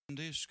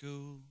Sunday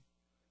school.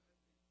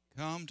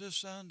 Come to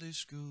Sunday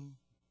school.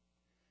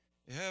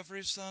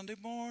 Every Sunday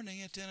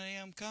morning at 10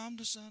 a.m. Come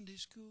to Sunday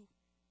school.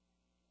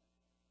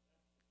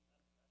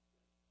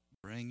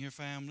 Bring your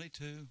family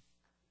too.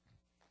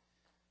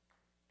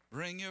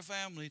 Bring your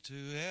family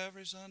too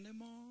every Sunday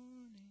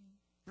morning.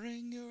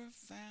 Bring your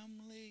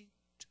family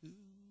too.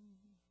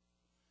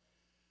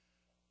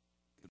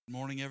 Good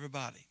morning,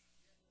 everybody.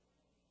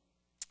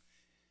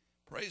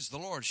 Praise the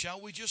Lord.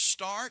 Shall we just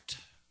start?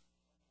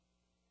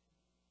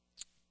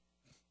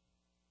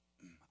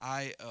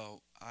 I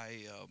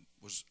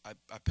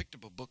picked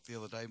up a book the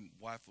other day. My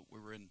wife, we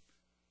were in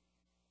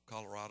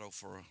Colorado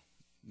for a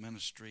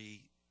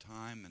ministry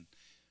time, and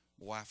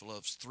my wife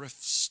loves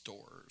thrift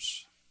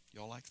stores.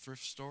 Y'all like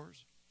thrift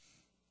stores?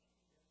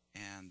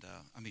 And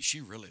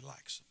she really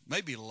likes them.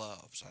 Maybe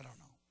loves, I don't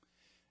know.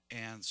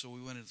 And so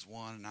we went into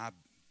one, and I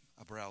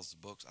browsed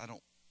the books. I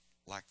don't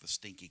like the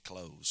stinky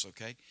clothes,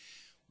 okay?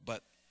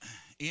 But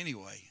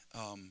anyway,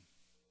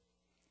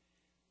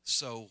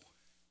 so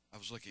I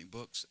was looking at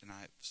books, and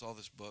I saw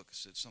this book. It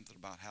said something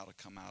about how to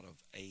come out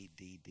of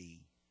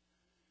ADD.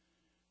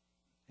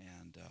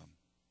 And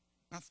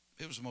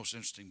it was the most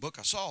interesting book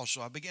I saw,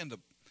 so I began to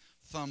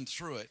thumb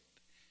through it,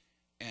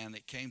 and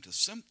it came to the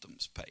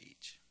symptoms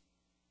page.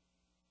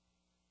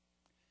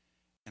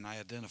 And I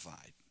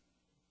identified,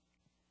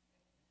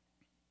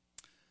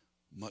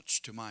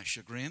 much to my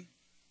chagrin.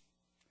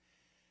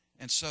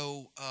 And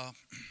so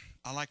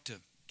I like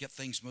to get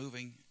things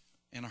moving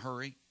in a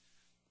hurry,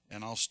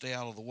 and I'll stay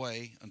out of the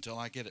way until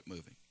I get it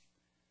moving.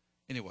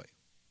 Anyway,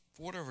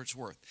 for whatever it's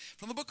worth.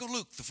 From the book of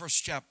Luke, the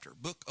first chapter.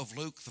 Book of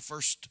Luke, the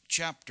first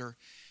chapter,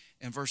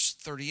 and verse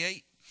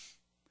 38.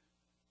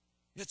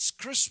 It's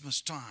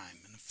Christmas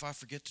time. And if I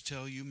forget to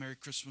tell you, Merry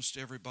Christmas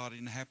to everybody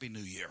and a Happy New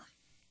Year.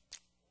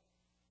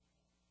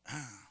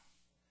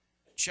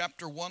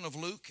 Chapter 1 of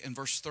Luke and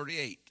verse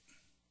 38.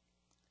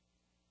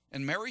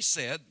 And Mary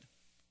said,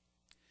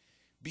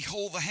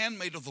 Behold, the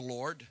handmaid of the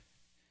Lord,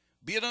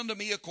 be it unto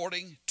me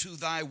according to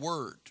thy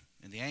word.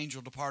 And the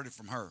angel departed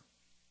from her.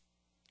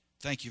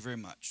 Thank you very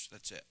much.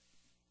 That's it.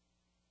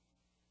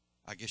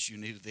 I guess you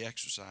needed the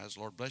exercise.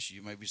 Lord bless you.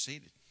 You may be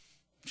seated.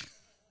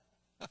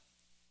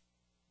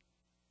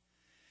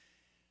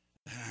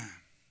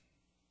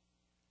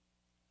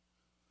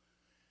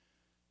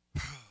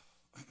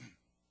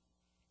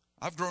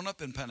 I've grown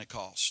up in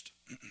Pentecost.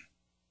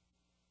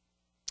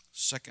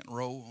 Second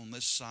row on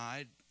this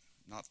side,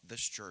 not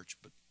this church,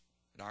 but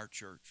at our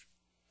church.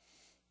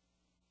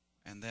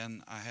 And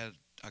then I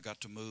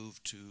got to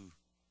move to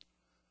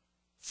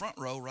front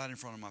row right in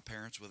front of my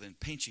parents within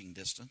pinching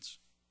distance.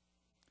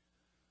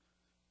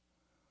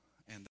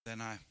 And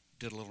then I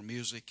did a little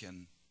music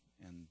and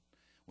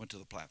went to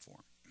the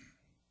platform.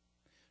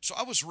 So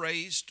I was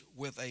raised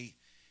with a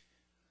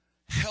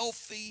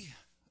healthy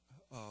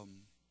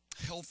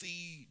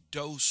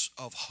dose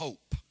of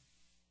hope.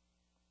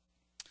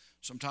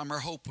 Sometimes our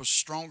hope was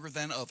stronger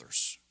than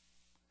others.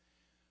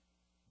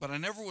 But I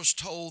never was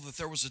told that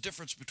there was a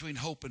difference between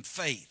hope and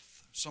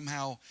faith.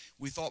 Somehow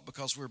we thought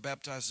because we were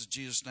baptized in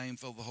Jesus' name,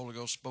 filled with the Holy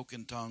Ghost, spoke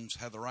in tongues,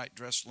 had the right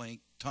dress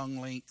length, tongue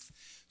length,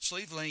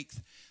 sleeve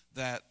length,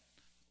 that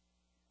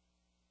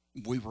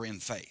we were in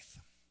faith.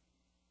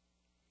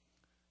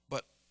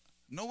 But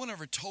no one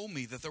ever told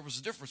me that there was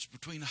a difference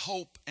between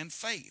hope and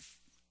faith.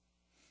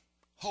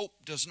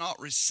 Hope does not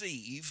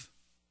receive.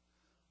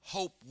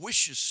 Hope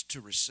wishes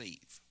to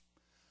receive.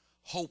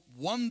 Hope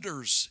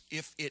wonders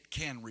if it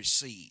can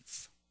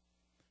receive.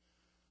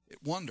 It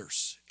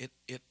wonders.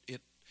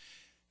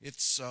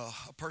 It's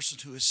a person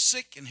who is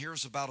sick and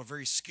hears about a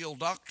very skilled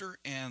doctor,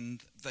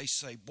 and they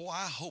say, boy,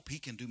 I hope he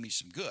can do me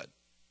some good.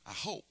 I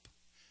hope.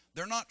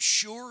 They're not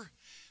sure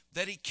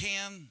that he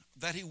can,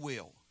 that he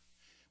will,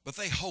 but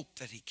they hope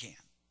that he can.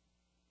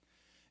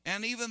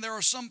 And even there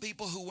are some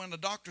people who, when a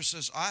doctor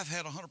says, I've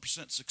had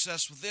 100%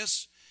 success with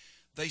this,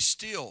 they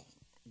still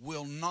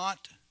will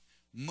not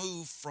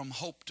move from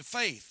hope to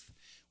faith,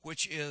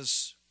 which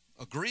is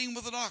agreeing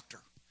with the doctor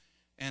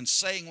and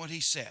saying what he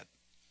said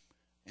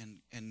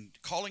and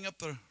calling up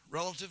the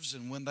relatives.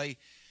 And when the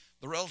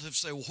relatives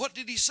say, well, what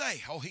did he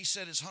say? Oh, he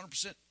said it's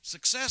 100%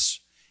 success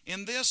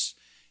in this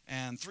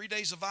and 3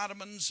 days of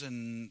vitamins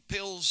and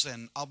pills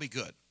and I'll be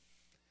good.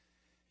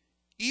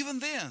 Even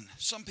then,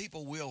 some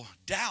people will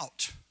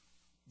doubt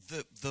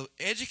the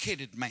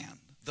educated man,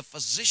 the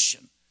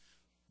physician,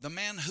 the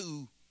man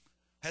who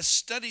has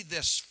studied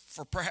this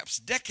for perhaps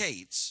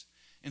decades.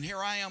 And here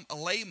I am, a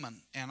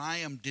layman, and I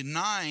am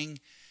denying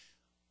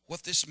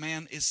what this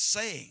man is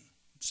saying.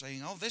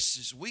 Saying, oh, this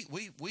is, we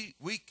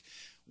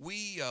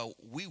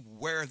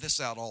wear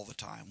this out all the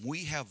time.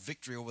 We have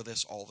victory over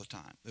this all the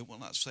time. They will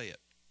not say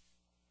it.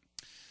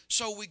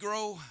 So we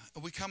grow,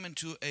 we come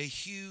into a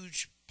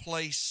huge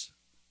place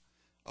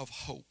of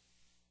hope.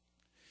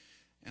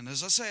 And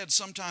as I said,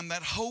 sometimes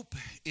that hope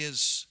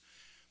is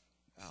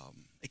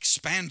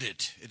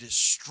expanded. It is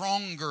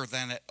stronger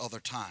than at other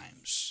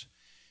times.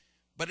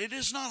 But it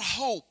is not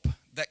hope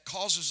that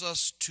causes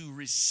us to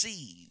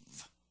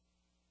receive.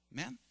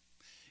 Amen?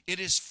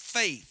 It is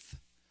faith.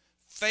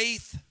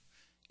 Faith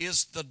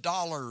is the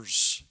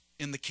dollars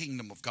in the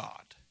kingdom of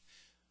God.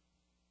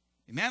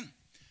 Amen?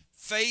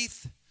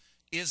 Faith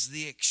is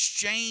the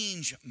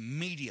exchange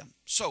medium.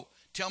 So,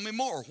 tell me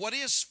more. What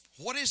is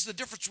the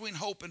difference between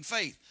hope and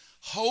faith?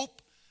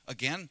 Hope,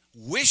 again,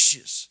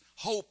 wishes.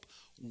 Hope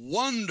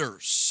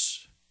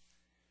wonders.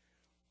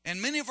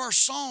 And many of our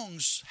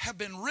songs have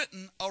been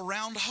written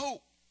around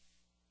hope.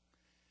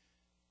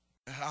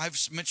 I've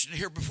mentioned it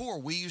here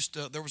before.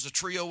 There was a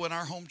trio in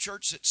our home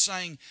church that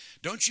sang,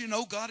 "Don't you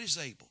know God is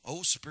able?"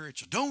 Oh,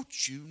 spiritual.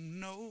 "Don't you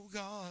know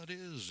God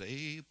is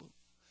able?"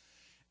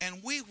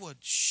 And we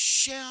would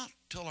shout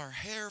till our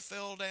hair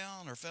fell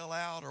down or fell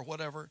out or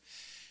whatever,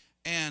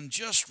 and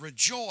just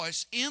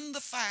rejoice in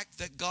the fact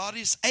that God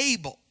is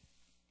able.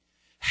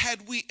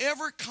 Had we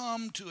ever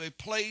come to a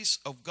place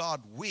of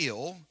God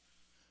will,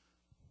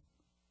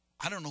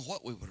 I don't know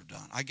what we would have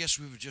done. I guess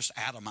we would have just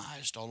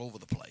atomized all over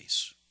the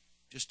place,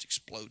 just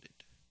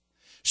exploded.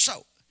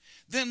 So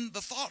then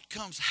the thought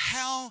comes,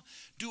 how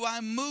do I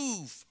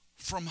move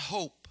from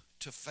hope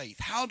to faith?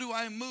 How do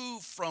I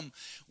move from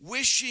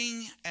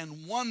wishing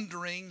and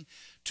wondering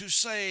to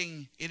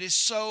saying, it is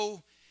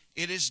so,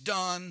 it is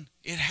done,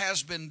 it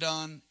has been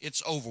done,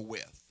 it's over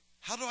with?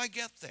 How do I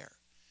get there?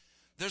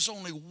 There's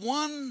only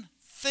one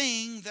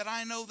thing that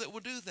I know that will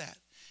do that,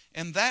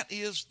 and that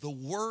is the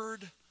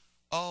word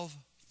of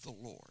the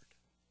Lord.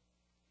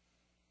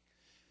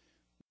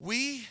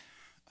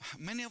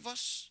 Many of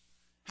us,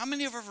 how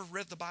many have ever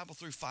read the Bible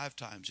through 5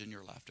 times in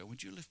your lifetime?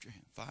 Would you lift your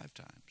hand? 5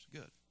 times.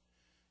 Good.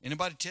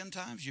 Anybody 10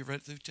 times? You've read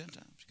it through 10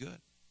 times.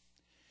 Good.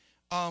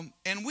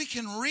 And we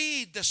can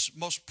read this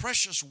most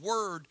precious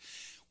word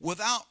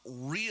without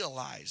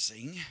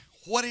realizing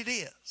what it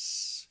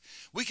is.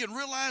 We can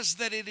realize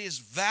that it is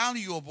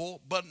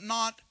valuable, but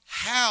not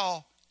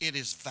how it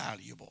is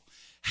valuable,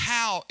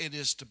 how it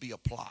is to be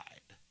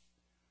applied.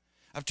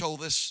 I've told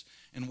this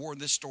and worn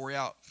this story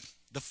out.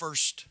 The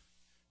first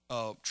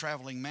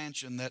traveling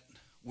mansion that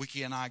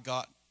Wiki and I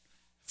got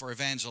for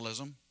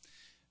evangelism,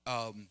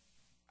 I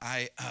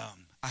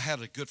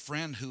had a good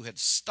friend who had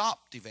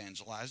stopped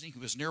evangelizing. He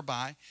was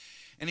nearby,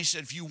 and he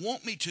said, "If you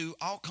want me to,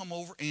 I'll come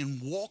over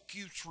and walk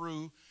you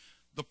through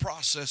the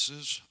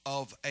processes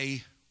of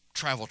a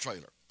travel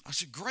trailer." I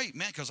said, "Great,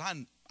 man," because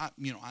I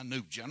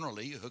knew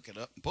generally you hook it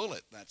up and pull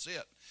it. That's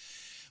it.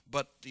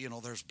 But,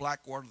 there's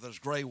black water, there's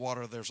gray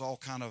water, there's all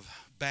kind of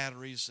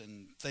batteries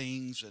and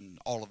things and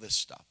all of this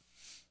stuff.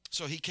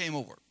 So he came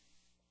over.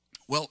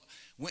 Well,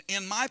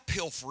 in my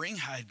pilfering,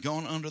 I had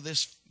gone under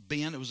this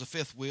bin. It was a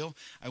fifth wheel.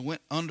 I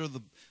went under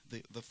the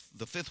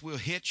fifth wheel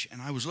hitch,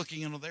 and I was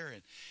looking under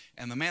there.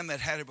 And the man that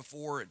had it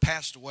before had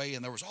passed away,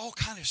 and there was all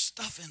kind of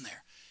stuff in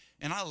there.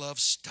 And I love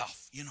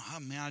stuff.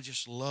 I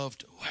just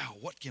loved, wow,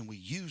 what can we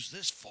use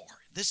this for?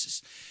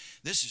 This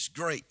is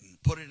great.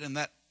 And put it in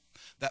that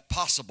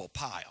possible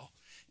pile.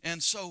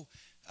 And so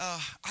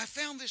I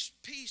found this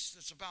piece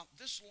that's about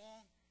this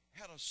long,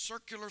 had a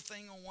circular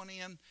thing on one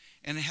end,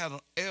 and it had an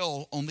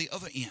L on the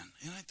other end.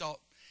 And I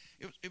thought,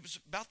 it was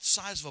about the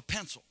size of a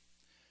pencil.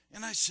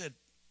 And I said,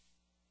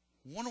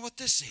 wonder what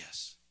this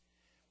is.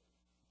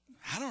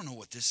 I don't know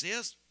what this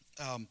is,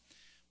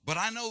 but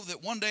I know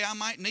that one day I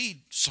might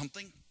need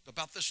something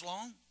about this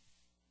long.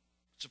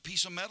 It's a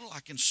piece of metal.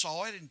 I can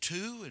saw it in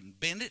two and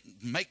bend it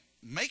and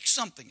make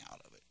something out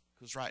of it,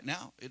 because right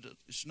now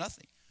it's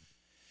nothing.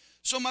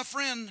 So my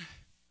friend,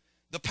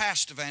 the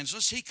past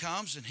evangelist, he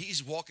comes and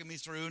he's walking me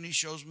through, and he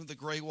shows me the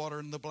gray water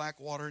and the black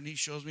water, and he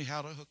shows me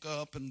how to hook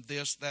up and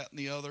this, that, and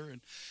the other,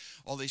 and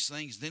all these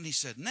things. Then he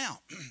said, do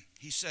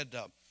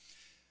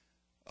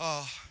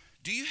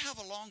you have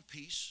a long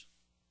piece,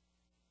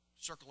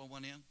 circle on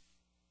one end,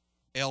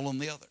 L on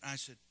the other? And I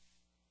said,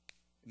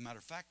 matter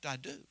of fact, I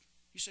do.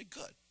 He said,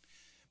 good.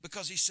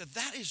 Because he said,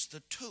 that is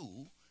the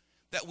tool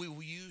that we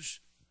will use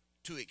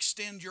to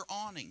extend your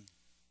awning,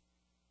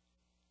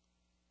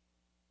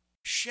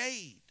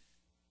 shade,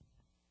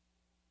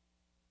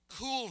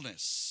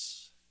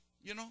 coolness,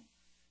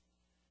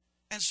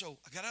 And so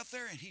I got out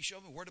there, and he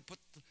showed me where to put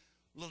the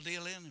little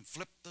deal in and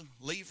flip the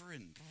lever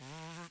and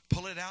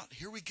pull it out.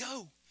 Here we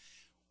go.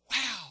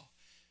 Wow.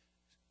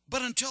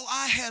 But until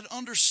I had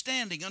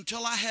understanding,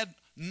 until I had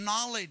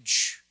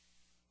knowledge,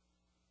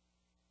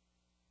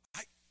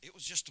 it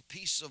was just a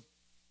piece of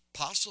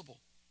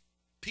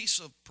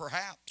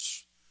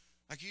perhaps.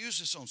 I could use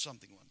this on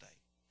something one day.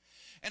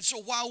 And so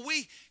while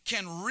we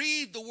can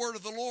read the word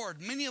of the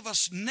Lord, many of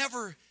us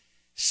never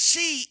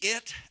see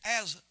it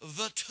as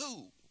the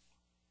tool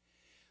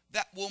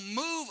that will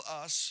move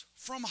us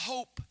from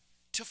hope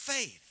to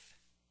faith.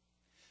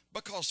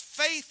 Because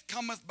faith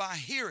cometh by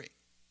hearing,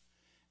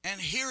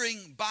 and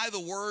hearing by the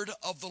word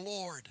of the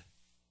Lord.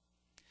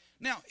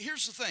 Now,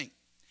 here's the thing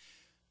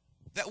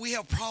that we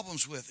have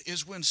problems with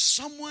is when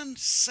someone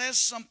says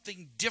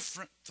something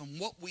different from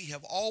what we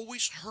have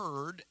always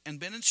heard and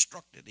been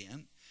instructed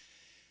in,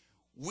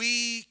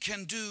 we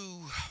can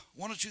do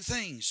one of two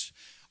things.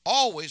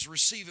 Always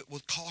receive it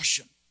with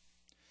caution.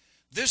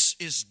 This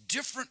is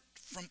different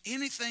from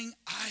anything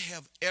I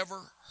have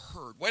ever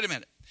heard. Wait a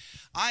minute.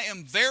 I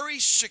am very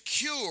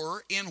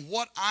secure in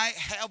what I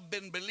have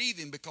been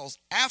believing because,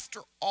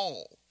 after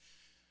all,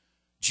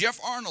 Jeff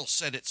Arnold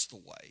said it's the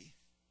way.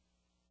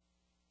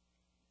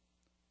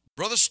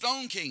 Brother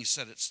Stone King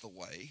said it's the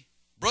way.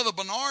 Brother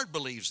Bernard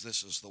believes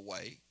this is the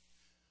way.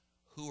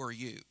 Who are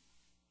you?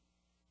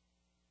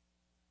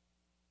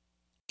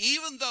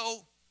 Even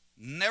though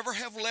never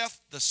have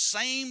left the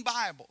same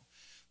Bible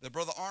that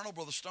Brother Arnold,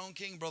 Brother Stone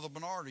King, Brother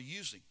Bernard are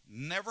using,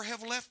 never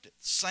have left it,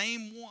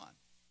 same one.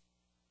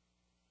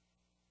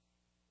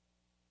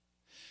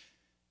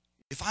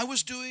 If I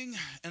was doing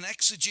an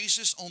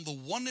exegesis on the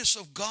oneness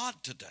of God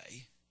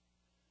today,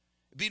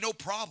 it'd be no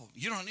problem.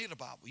 You don't need a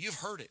Bible. You've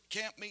heard it.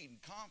 Camp meeting,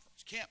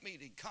 conference. Camp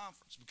meeting,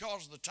 conference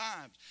because of the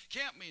times.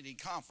 Camp meeting,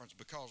 conference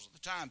because of the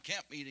time.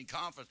 Camp meeting,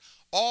 conference.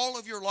 All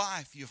of your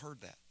life you've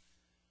heard that.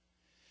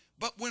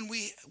 But when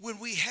we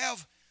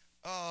have,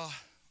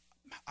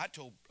 I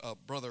told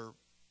Brother,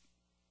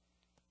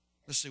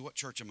 let's see, what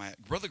church am I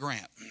at? Brother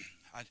Grant.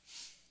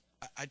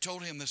 I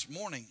told him this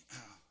morning,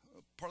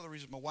 part of the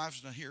reason my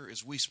wife's not here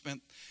is we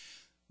spent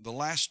the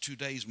last 2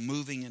 days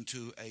moving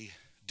into a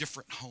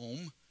different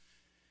home.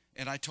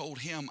 And I told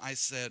him, I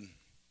said,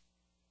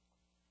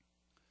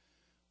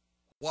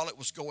 while it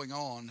was going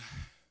on,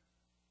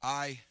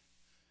 I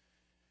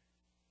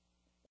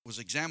was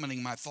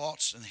examining my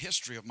thoughts and the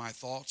history of my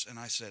thoughts, and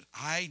I said,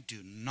 I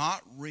do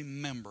not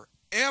remember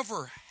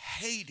ever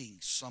hating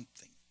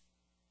something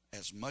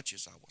as much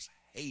as I was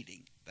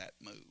hating that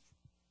move.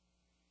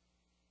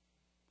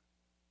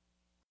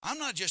 I'm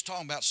not just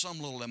talking about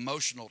some little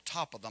emotional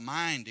top of the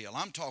mind deal.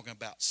 I'm talking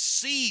about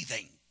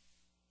seething.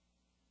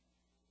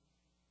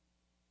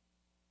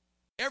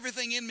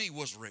 Everything in me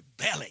was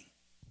rebelling.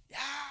 Yeah,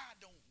 I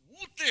don't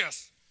want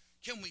this.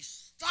 Can we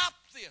stop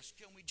this?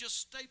 Can we just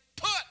stay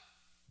put?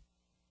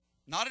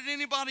 Not at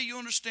anybody, you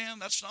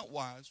understand? That's not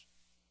wise.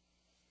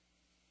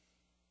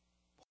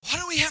 What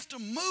do we have to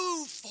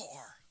move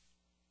for?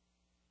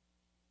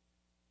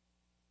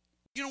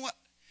 You know what?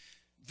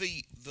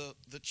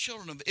 The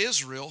children of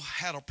Israel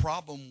had a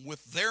problem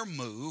with their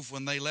move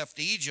when they left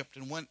Egypt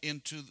and went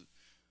into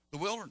the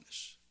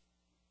wilderness.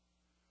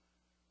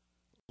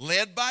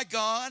 Led by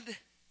God,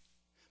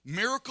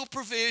 miracle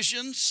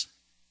provisions,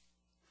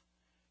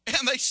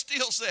 and they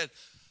still said,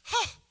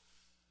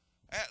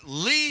 at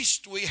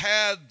least we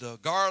had the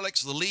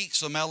garlics, the leeks,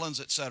 the melons,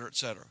 etc.,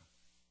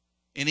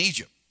 in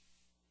Egypt.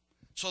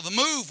 So the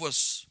move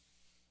was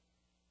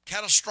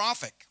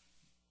catastrophic,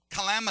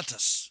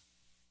 calamitous.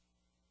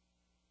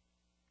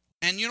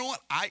 And you know what?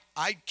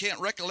 I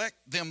can't recollect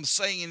them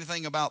saying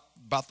anything about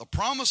the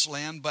promised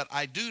land, but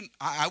I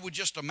would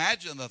just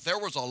imagine that there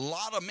was a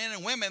lot of men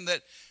and women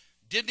that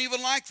didn't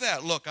even like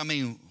that. Look, I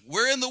mean,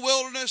 we're in the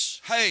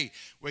wilderness. Hey,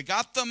 we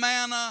got the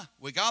manna,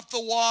 we got the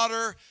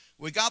water,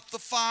 we got the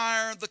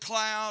fire, the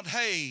cloud.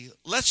 Hey,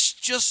 let's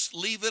just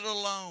leave it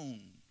alone.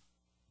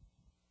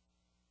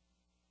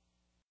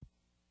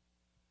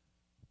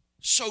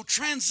 So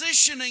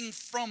transitioning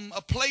from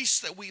a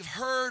place that we've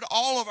heard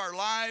all of our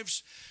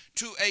lives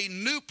to a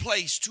new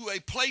place, to a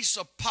place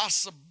of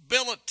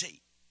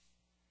possibility.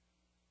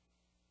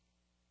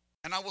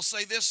 And I will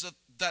say this,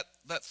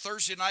 that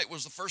Thursday night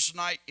was the first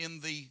night in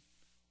the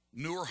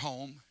newer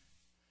home.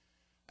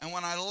 And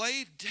when I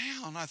laid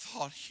down, I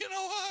thought, you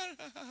know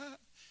what?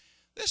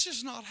 This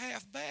is not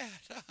half bad.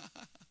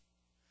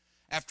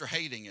 After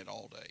hating it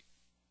all day.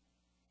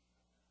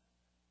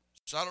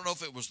 So I don't know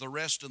if it was the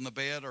rest in the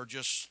bed or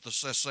just the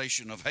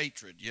cessation of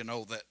hatred,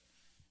 that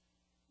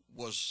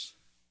was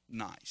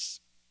nice.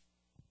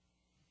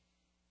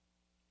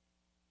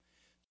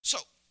 So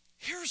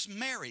here's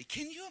Mary.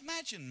 Can you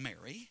imagine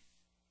Mary?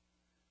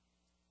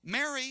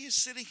 Mary is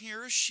sitting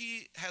here.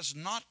 She has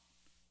not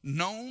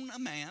known a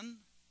man.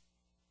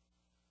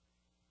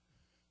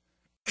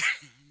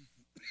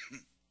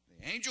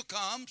 The angel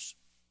comes.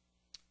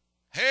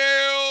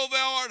 Hail,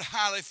 thou art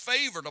highly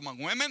favored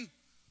among women.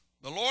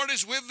 The Lord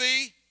is with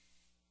thee.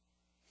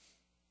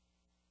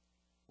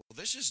 Well,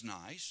 this is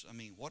nice. I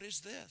mean, what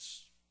is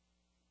this?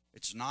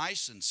 It's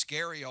nice and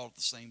scary all at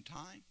the same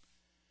time.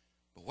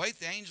 But wait,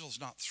 the angel's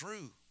not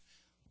through.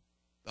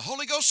 The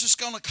Holy Ghost is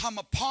going to come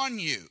upon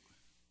you.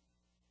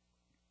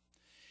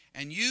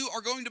 And you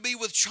are going to be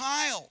with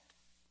child.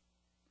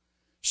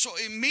 So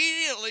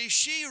immediately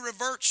she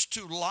reverts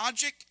to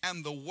logic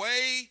and the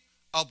way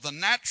of the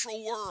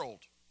natural world,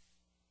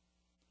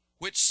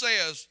 which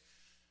says,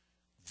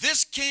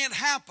 this can't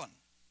happen.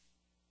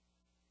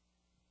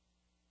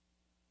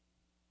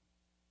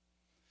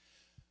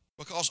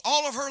 Because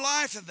all of her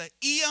life and the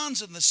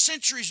eons and the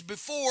centuries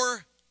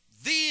before,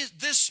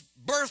 this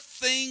birth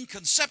thing,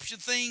 conception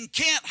thing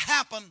can't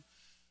happen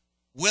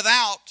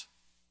without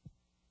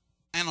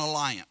an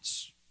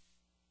alliance,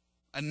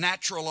 a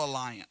natural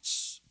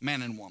alliance,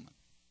 man and woman.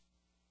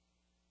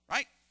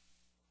 Right?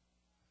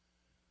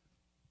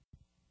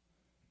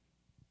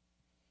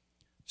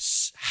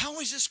 How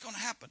is this going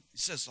to happen? It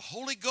says the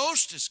Holy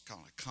Ghost is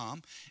going to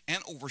come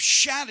and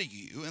overshadow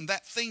you, and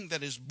that thing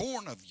that is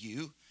born of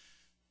you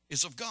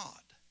is of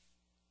God.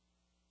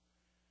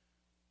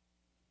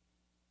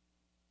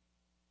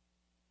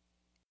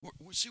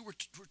 We're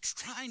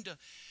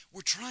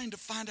trying to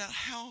find out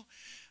how.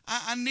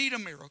 I need a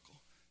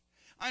miracle.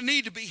 I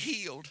need to be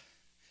healed.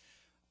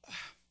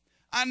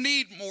 I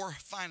need more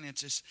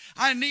finances.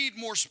 I need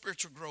more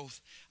spiritual growth.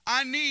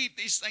 I need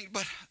these things,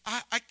 but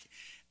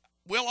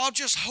I'll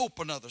just hope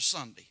another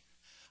Sunday.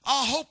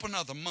 I'll hope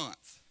another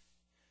month.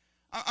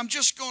 I'm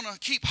just going to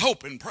keep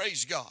hoping,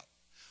 praise God.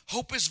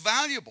 Hope is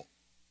valuable.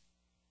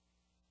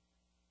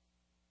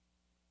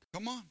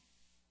 Come on.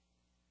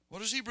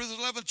 What does Hebrews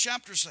 11th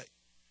chapter say?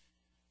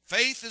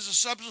 Faith is a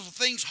substance of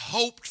things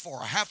hoped for.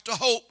 I have to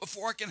hope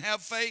before I can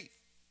have faith.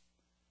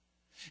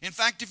 In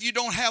fact, if you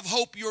don't have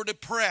hope, you're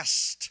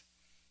depressed.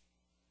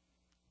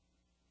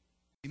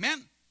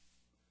 Amen?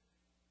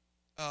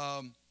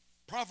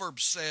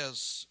 Proverbs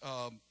says,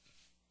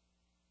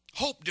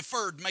 hope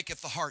deferred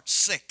maketh the heart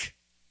sick.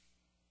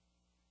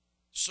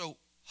 So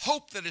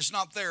hope that is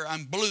not there,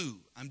 I'm blue,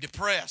 I'm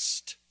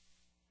depressed.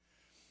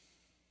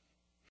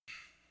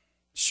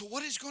 So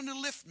what is going to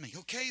lift me?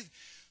 Okay,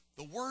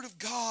 the Word of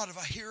God, if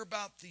I hear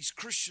about these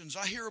Christians,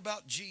 I hear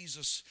about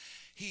Jesus,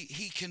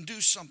 he can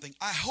do something.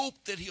 I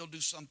hope that he'll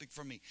do something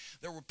for me.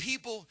 There were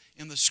people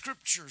in the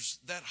Scriptures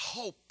that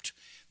hoped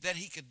that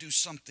he could do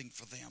something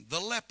for them. The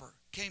leper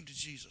came to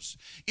Jesus.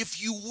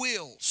 If you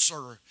will,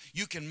 sir,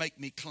 you can make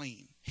me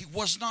clean. He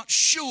was not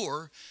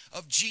sure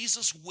of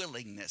Jesus'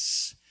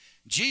 willingness.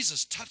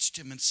 Jesus touched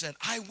him and said,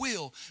 I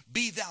will,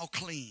 be thou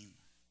clean.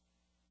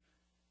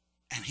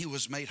 And he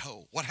was made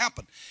whole. What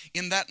happened?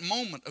 In that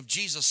moment of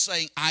Jesus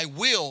saying, I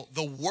will,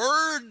 the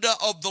word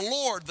of the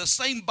Lord, the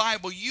same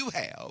Bible you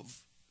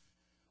have,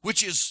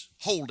 which is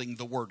holding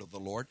the word of the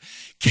Lord,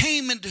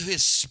 came into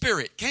his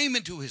spirit, came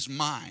into his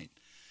mind.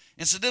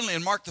 Incidentally,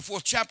 in Mark the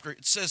 4th chapter,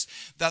 it says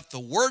that the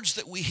words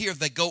that we hear,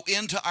 they go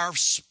into our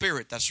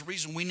spirit. That's the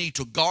reason we need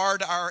to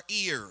guard our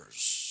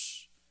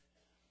ears.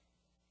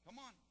 Come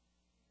on.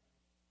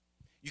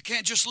 You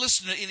can't just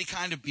listen to any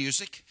kind of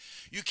music.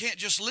 You can't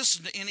just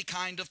listen to any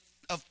kind of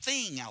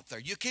thing out there.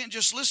 You can't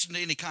just listen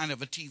to any kind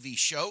of a TV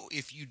show.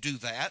 If you do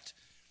that,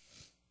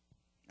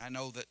 I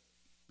know that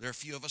there are a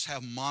few of us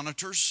have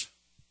monitors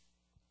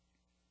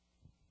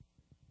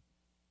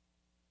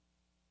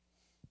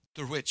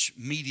through which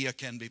media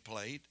can be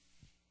played,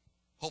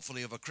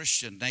 hopefully of a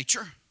Christian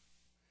nature.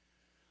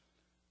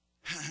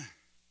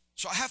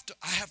 So I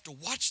have to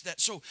watch that.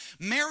 So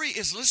Mary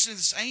is listening to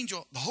this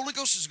angel. The Holy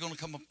Ghost is going to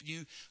come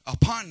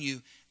upon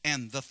you,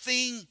 and the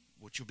thing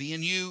which will be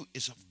in you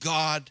is of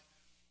God.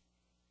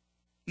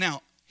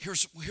 Now,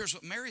 here's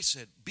what Mary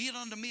said. Be it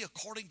unto me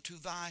according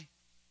to thy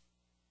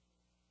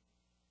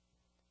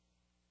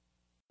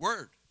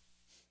word.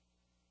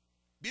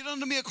 Be it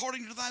unto me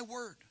according to thy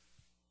word.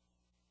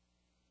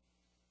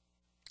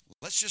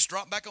 Let's just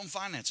drop back on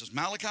finances.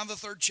 Malachi the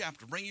 3rd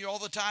chapter. Bring you all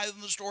the tithe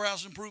in the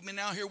storehouse and prove me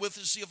now herewith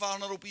and see if I'll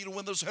not open you the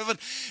windows of heaven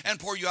and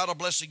pour you out a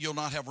blessing you'll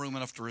not have room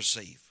enough to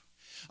receive.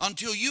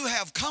 Until you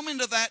have come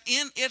into that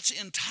in its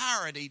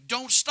entirety,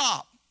 don't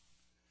stop.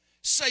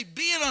 Say,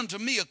 be it unto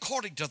me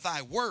according to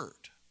thy word.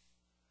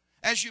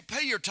 As you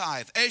pay your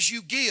tithe, as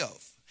you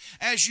give,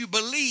 as you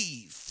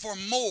believe for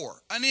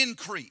more, an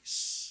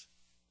increase.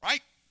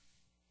 Right?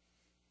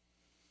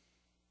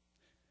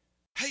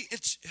 Hey,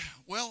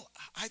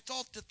 I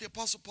thought that the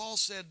Apostle Paul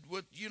said,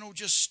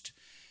 just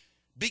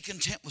be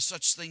content with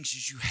such things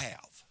as you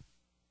have.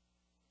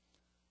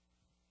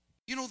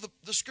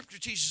 The Scripture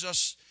teaches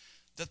us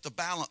that the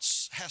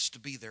balance has to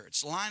be there.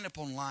 It's line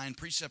upon line,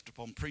 precept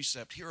upon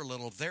precept, here a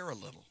little, there a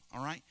little,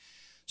 all right?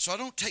 So I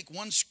don't take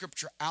one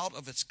Scripture out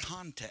of its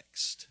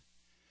context.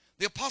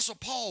 The Apostle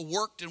Paul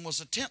worked and was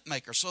a tent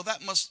maker, so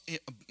that must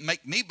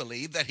make me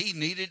believe that he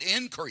needed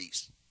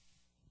increase,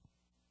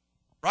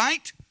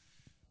 right?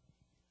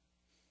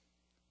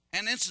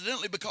 And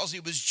incidentally, because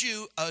he was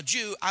a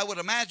Jew, I would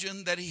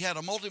imagine that he had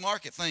a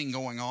multi-market thing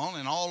going on,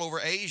 and all over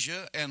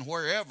Asia and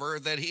wherever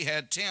that he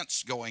had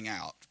tents going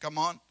out. Come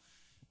on.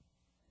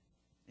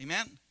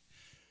 Amen?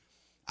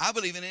 I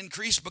believe in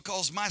increase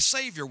because my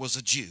Savior was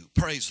a Jew.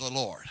 Praise the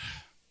Lord.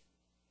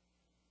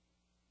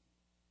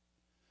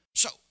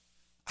 So,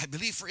 I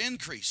believe for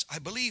increase. I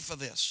believe for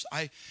this.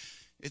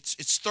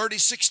 It's 30,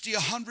 60,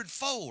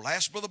 100-fold. I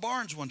asked Brother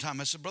Barnes one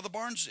time. I said, Brother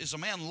Barnes, is a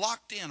man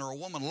locked in or a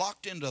woman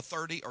locked into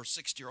 30 or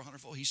 60 or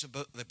 100-fold? He said,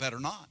 but they better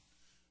not.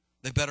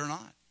 They better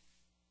not.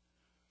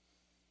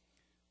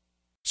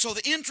 So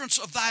the entrance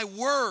of thy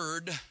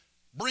word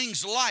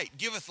brings light,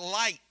 giveth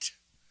light.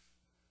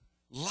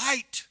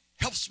 Light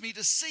helps me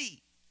to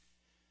see.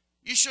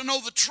 You shall know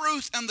the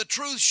truth, and the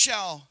truth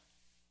shall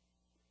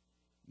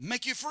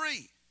make you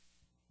free.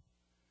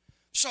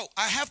 So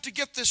I have to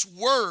get this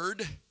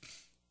word,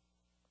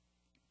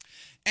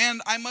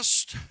 and I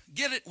must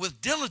get it with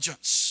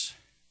diligence.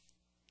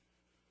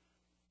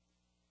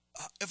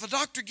 If a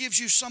doctor gives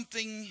you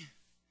something,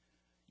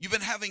 you've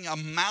been having a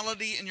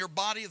malady in your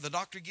body, the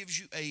doctor gives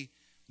you a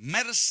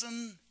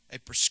medicine, a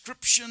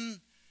prescription,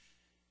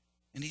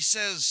 and he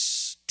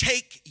says,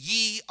 take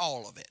ye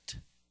all of it.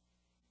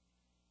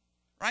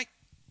 Right?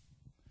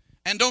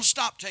 And don't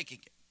stop taking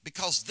it,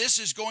 because this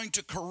is going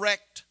to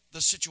correct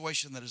the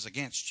situation that is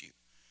against you.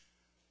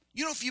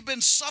 You know, if you've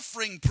been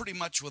suffering pretty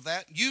much with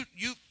that, you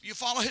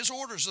follow his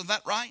orders. Isn't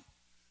that right?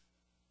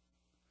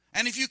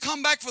 And if you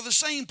come back for the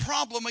same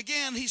problem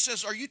again, he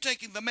says, are you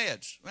taking the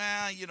meds?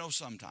 Well, you know,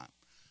 sometime.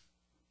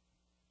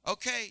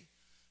 Okay,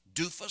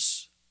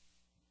 doofus.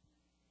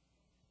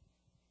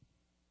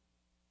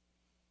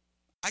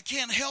 I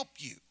can't help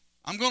you.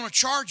 I'm going to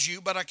charge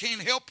you, but I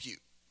can't help you.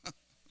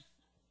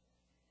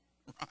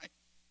 Right?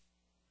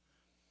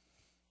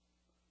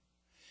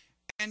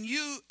 And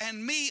you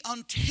and me,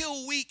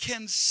 until we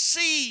can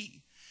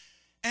see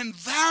and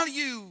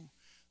value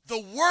the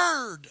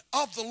word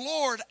of the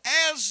Lord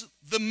as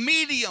the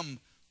medium,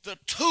 the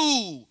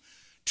tool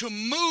to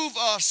move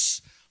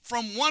us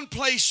from one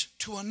place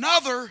to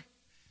another,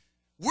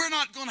 we're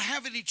not going to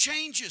have any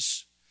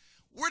changes.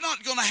 We're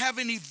not going to have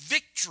any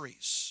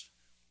victories.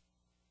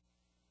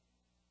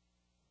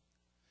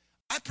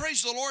 I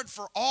praise the Lord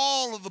for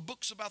all of the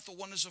books about the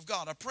oneness of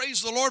God. I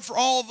praise the Lord for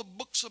all the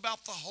books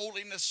about the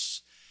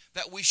holiness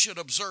that we should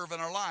observe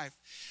in our life.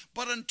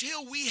 But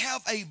until we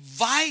have a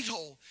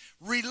vital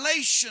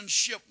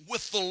relationship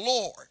with the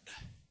Lord,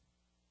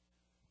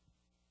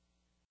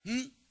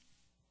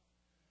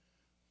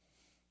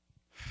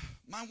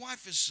 my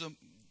wife is,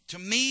 to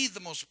me, the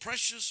most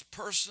precious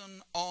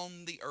person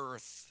on the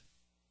earth.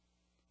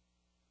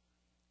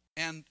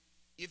 And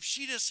if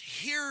she just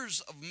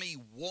hears of me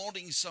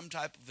wanting some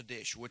type of a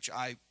dish, which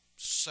I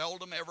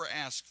seldom ever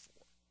ask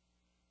for,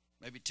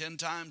 maybe 10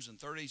 times in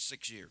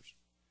 36 years,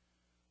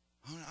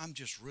 I'm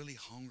just really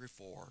hungry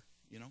for her,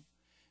 you know.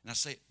 And I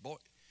say, boy,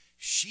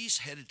 she's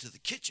headed to the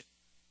kitchen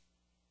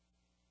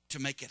to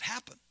make it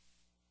happen.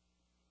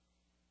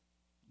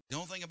 The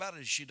only thing about it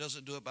is she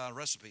doesn't do it by a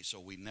recipe, so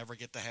we never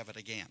get to have it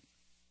again,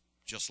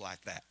 just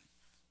like that.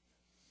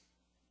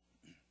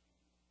 I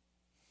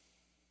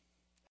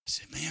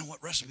said, man,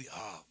 what recipe?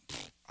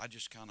 I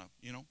just kind of,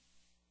 you know.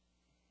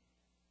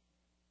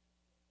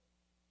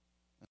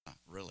 Not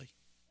really.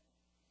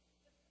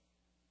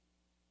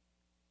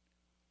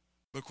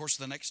 But of course,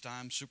 the next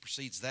time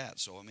supersedes that.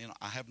 So, I mean,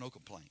 I have no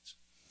complaints.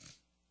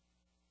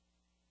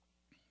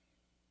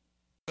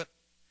 But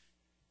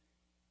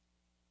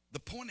the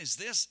point is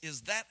this,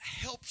 is that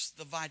helps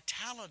the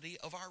vitality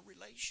of our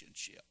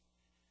relationship.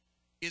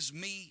 Is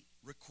me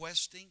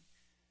requesting,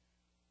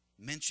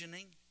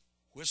 mentioning,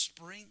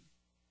 whispering,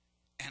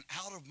 and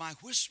out of my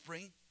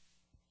whispering,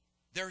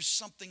 there's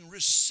something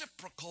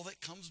reciprocal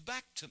that comes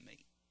back to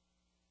me.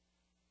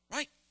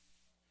 Right?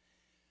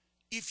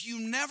 If you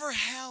never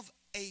have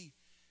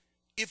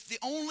if the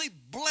only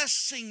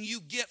blessing you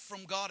get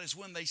from God is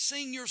when they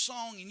sing your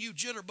song and you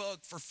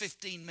jitterbug for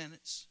 15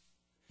 minutes,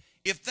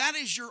 if that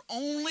is your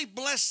only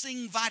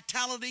blessing,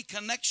 vitality,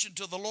 connection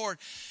to the Lord,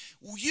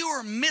 you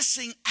are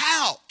missing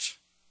out.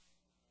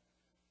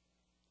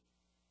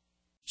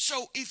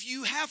 So if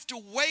you have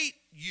to wait,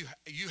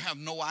 you have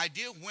no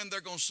idea when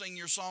they're going to sing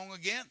your song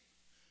again.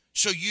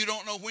 So you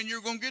don't know when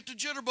you're going to get to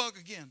jitterbug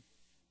again.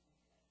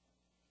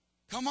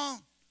 Come on.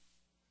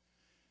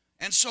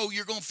 And so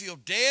you're going to feel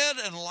dead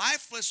and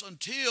lifeless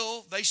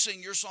until they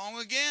sing your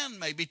song again,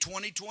 maybe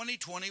 2020,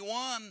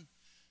 21.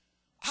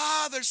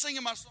 They're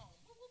singing my song.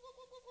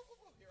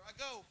 Here I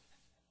go.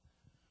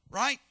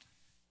 Right?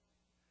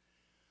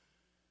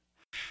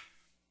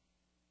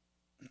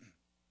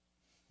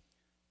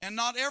 And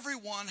not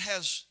everyone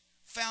has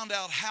found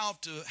out how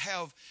to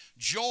have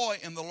joy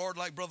in the Lord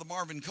like Brother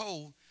Marvin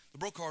Cole. The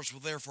Brokars were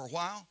there for a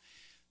while.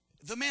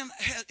 The man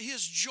had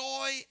his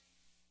joy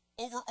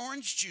over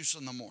orange juice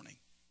in the morning.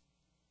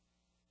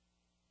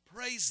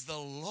 Praise the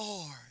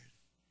Lord.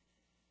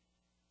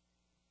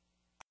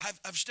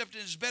 I've stepped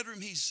in his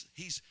bedroom. He's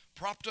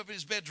propped up in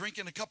his bed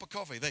drinking a cup of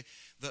coffee.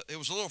 It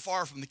was a little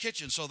far from the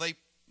kitchen, so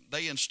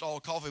they installed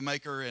a coffee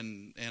maker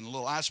and a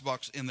little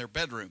icebox in their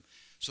bedroom,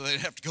 so they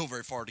didn't have to go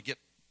very far to get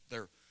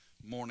their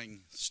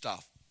morning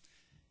stuff.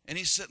 And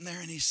he's sitting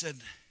there and he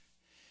said,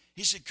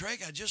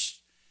 Craig, I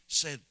just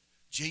said,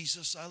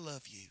 Jesus, I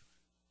love you.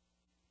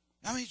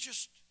 I mean,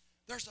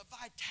 there's a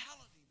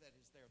vitality that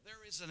is there.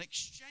 There is an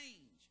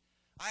exchange.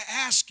 I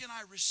ask and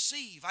I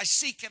receive. I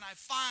seek and I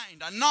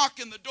find. I knock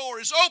and the door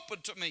is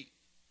open to me.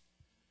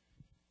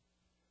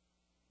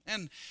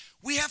 And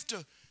we have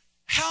to,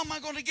 how am I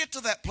going to get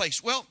to that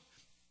place? Well,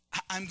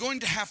 I'm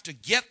going to have to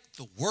get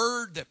the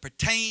word that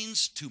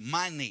pertains to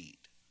my need.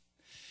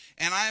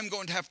 And I am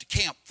going to have to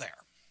camp there.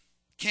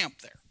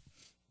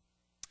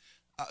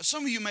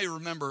 Some of you may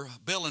remember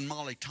Bill and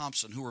Molly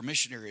Thompson, who were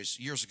missionaries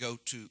years ago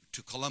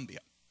to Colombia,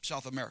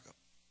 South America.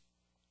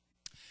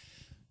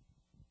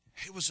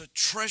 It was a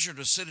treasure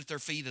to sit at their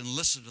feet and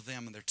listen to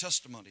them and their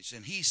testimonies.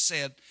 And he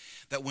said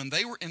that when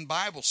they were in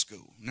Bible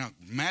school, now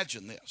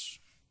imagine this,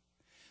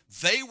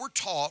 they were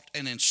taught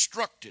and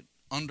instructed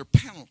under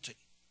penalty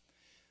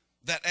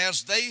that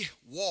as they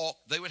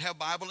walked, they would have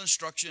Bible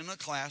instruction in a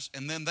class,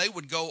 and then they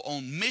would go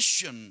on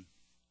mission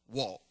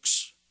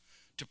walks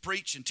to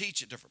preach and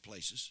teach at different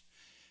places.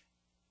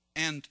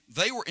 And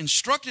they were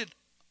instructed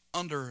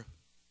under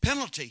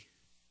penalty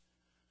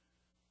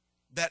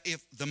that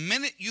if the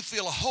minute you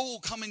feel a hole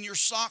come in your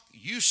sock,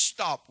 you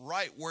stop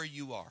right where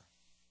you are.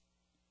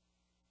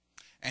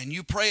 and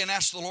you pray and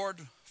ask the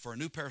Lord for a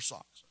new pair of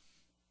socks,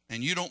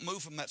 and you don't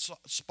move from that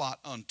spot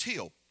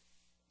until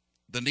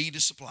the need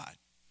is supplied.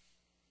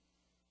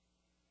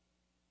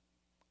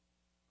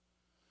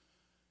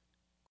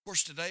 Of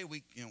course, today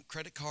we,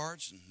 credit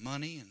cards and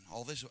money and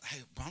all this.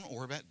 Hey, I don't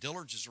worry about it.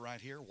 Dillard's is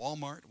right here,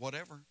 Walmart,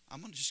 whatever.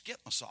 I'm going to just get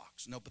my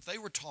socks. No, but they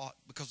were taught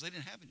because they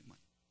didn't have any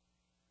money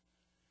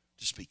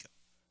to speak of.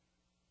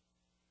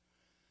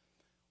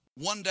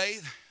 One day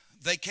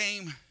they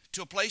came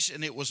to a place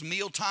and it was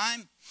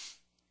mealtime.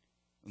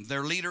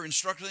 Their leader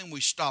instructed them, we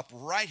stopped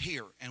right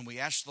here and we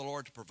asked the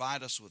Lord to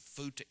provide us with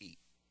food to eat.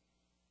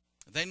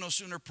 They no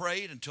sooner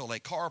prayed until a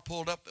car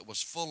pulled up that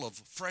was full of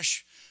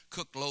fresh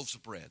cooked loaves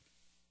of bread.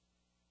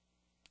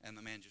 And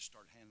the man just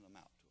started handing them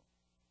out to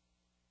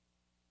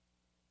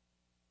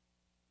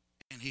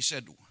them. And he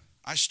said,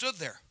 I stood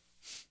there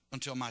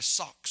until my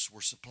socks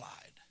were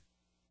supplied.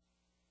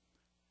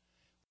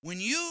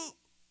 When you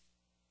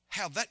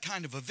have that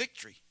kind of a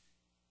victory,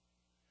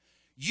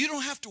 you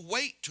don't have to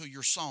wait till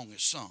your song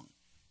is sung.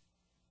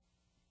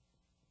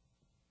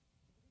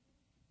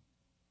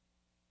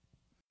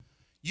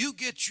 You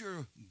get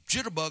your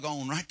jitterbug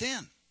on right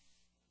then.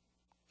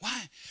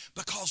 Why?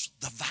 Because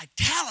the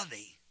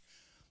vitality,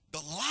 the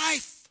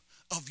life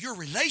of your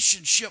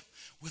relationship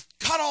with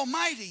God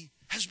Almighty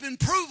has been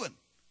proven.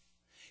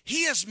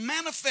 He has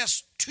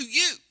manifest to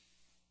you.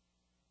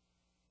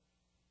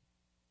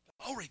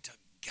 Glory to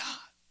God.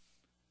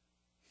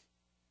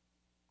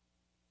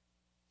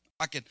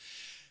 I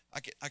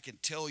can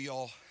tell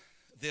y'all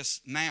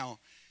this now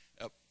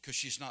because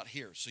she's not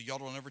here, so y'all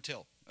don't ever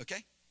tell,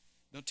 okay?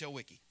 Don't tell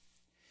Wiki.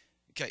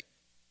 Okay,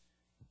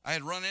 I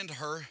had run into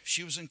her.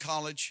 She was in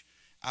college.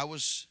 I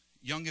was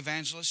young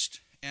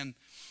evangelist, and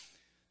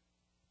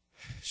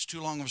it's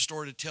too long of a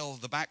story to tell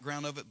the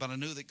background of it, but I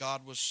knew that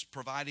God was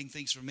providing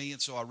things for me,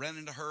 and so I ran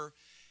into her,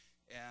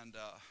 and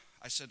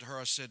I said to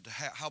her,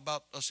 how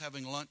about us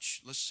having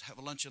lunch? Let's have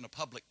a lunch in a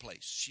public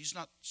place. She's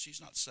not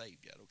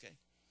saved yet, okay?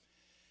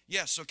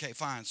 Yes, okay,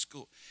 fine,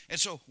 school. And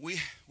so we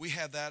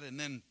had that, and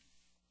then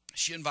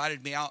she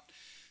invited me out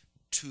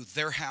to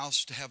their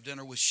house to have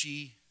dinner with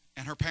she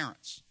and her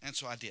parents, and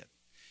so I did.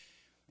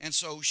 And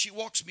so she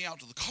walks me out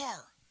to the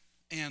car,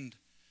 and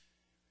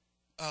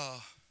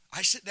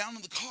I sit down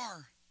in the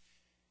car,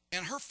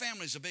 and her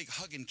family's a big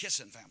hug and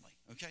kissing family,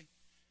 okay?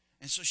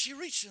 And so she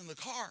reaches in the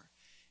car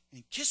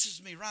and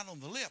kisses me right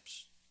on the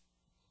lips.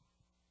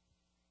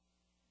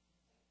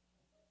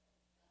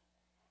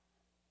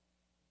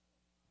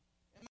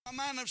 In my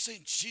mind, I'm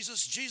saying,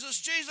 Jesus,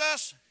 Jesus,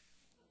 Jesus.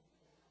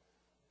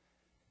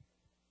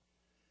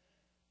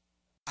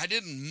 I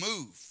didn't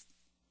move.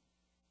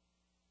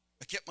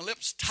 I kept my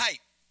lips tight.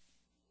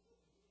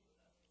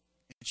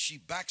 And she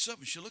backs up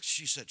and she looks,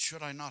 she said,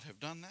 should I not have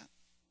done that?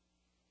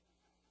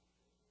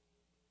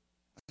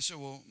 I said,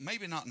 well,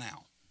 maybe not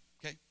now.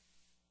 Okay?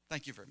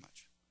 Thank you very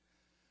much.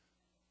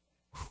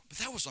 But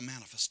that was a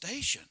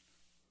manifestation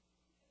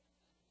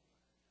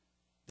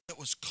that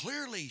was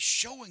clearly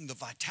showing the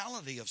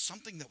vitality of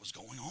something that was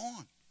going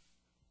on.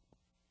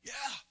 Yeah.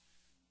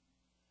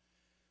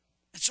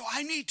 And so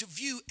I need to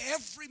view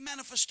every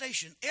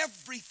manifestation,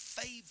 every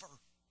favor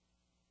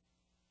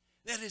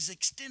that is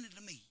extended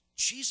to me.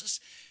 Jesus,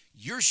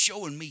 you're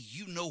showing me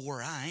you know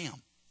where I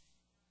am.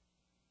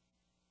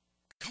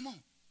 Come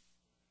on.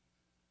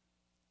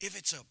 If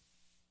it's a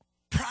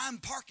prime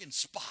parking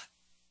spot,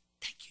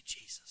 thank you,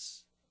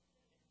 Jesus.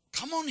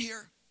 Come on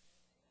here.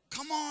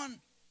 Come on.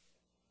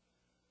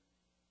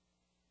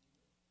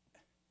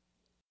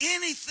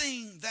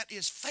 Anything that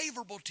is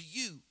favorable to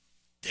you,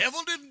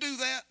 devil didn't do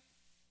that.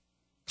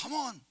 Come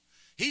on.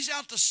 He's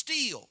out to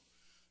steal,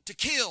 to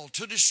kill,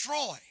 to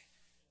destroy.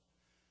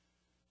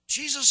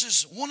 Jesus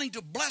is wanting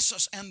to bless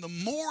us, and the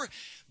more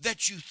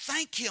that you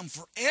thank him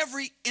for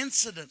every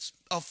incidence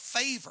of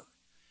favor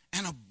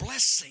and a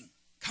blessing,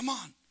 come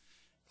on,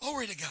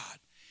 glory to God,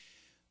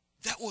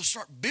 that will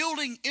start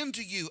building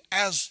into you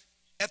as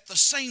at the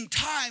same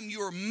time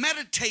you're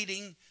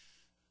meditating,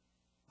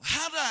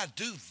 how do I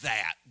do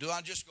that? Do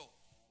I just go?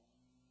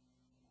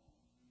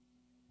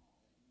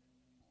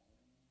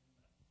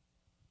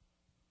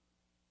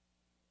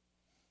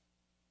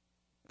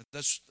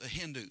 That's the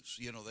Hindus,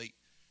 they something about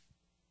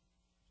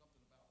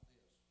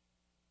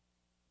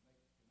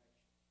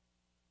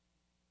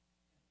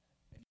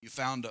this. You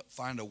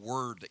find a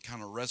word that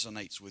kind of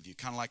resonates with you,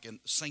 kind of like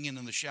in singing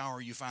in the shower.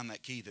 You find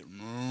that key that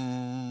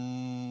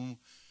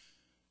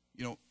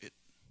it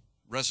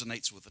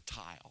resonates with a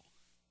tile.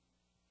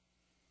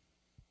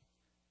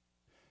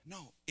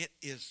 No, it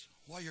is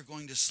while you're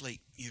going to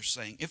sleep. You're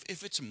saying,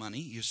 if it's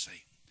money, you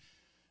say,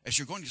 as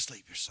you're going to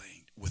sleep, you're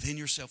saying within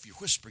yourself, you're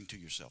whispering to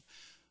yourself.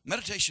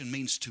 Meditation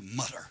means to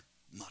mutter.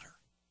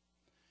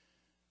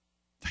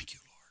 Thank you,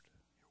 Lord.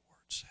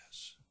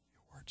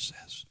 Your word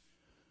says,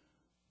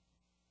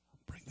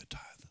 bring the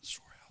tithe to the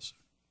storehouse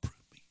and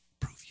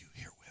prove you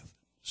herewith.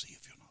 See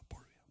if you'll not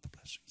pour out the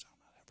blessings I'll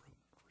not have room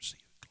to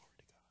receive. Glory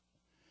to God.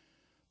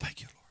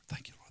 Thank you,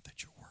 Lord,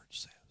 that your word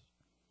says.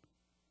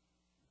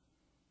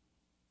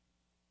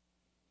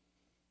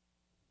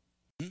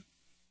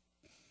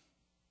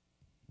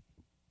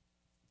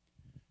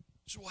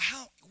 So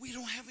how we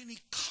don't have any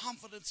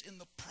confidence in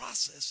the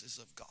processes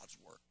of God's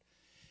word.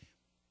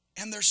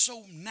 And they're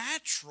so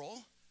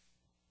natural.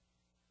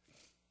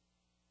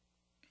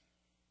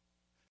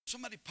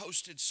 Somebody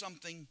posted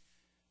something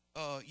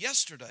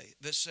yesterday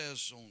that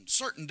says on a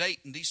certain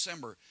date in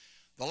December,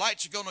 the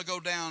lights are going to go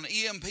down,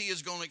 EMP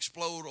is going to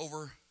explode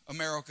over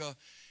America,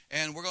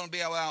 and we're going to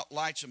be without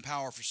lights and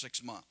power for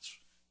 6 months.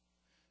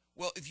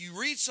 Well, if you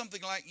read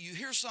something like, you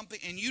hear something,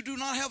 and you do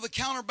not have the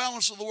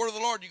counterbalance of the word of the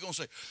Lord, you're going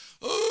to say,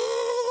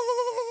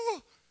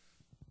 oh,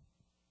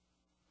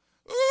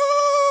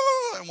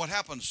 oh, and what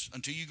happens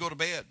until you go to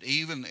bed?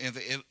 Even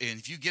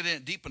if you get in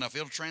it deep enough,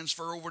 it'll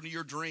transfer over to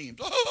your dreams.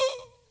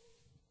 Oh.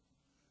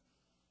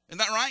 Isn't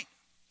that right?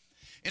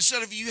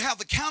 Instead of you have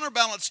the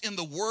counterbalance in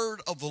the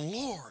word of the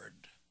Lord.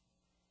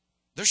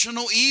 There shall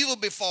no evil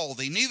befall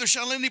thee, neither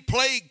shall any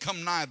plague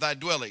come nigh thy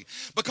dwelling,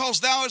 because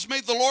thou hast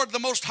made the Lord the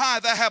Most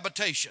High thy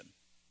habitation.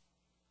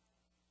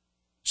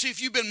 See,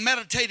 if you've been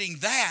meditating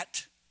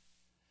that,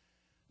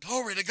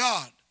 glory to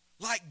God,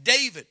 like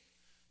David,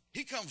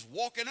 he comes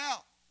walking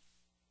out.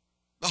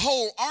 The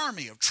whole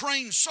army of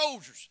trained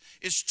soldiers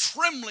is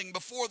trembling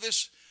before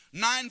this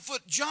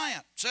 9-foot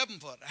giant, 7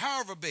 foot,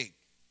 however big.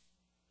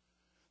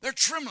 They're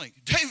trembling.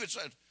 David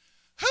said,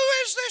 who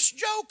is this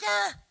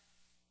joker?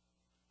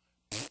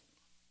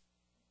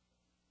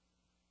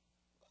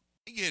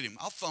 Get him.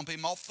 I'll thump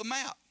him off the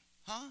map.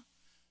 Huh?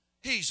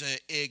 He's an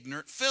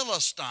ignorant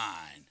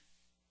Philistine.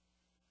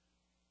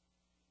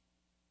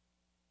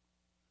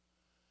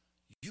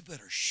 You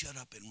better shut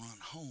up and run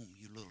home,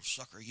 you little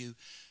sucker, you.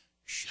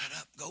 Shut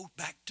up. Go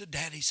back to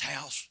Daddy's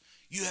house.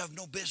 You have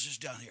no business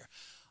down here.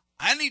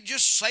 I need to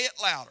just say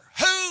it louder.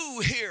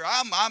 Who here?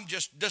 I'm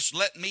just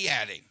letting me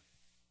at him.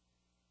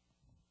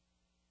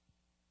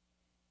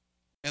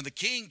 And the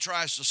king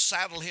tries to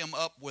saddle him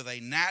up with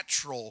a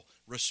natural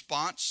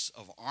response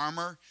of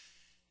armor.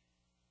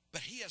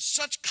 But he has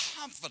such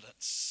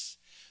confidence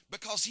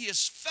because he has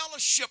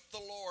fellowshiped the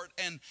Lord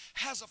and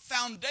has a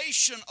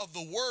foundation of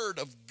the word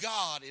of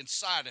God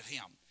inside of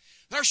him.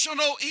 There shall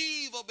no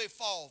evil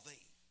befall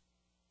thee.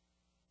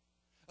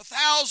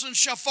 1,000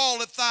 shall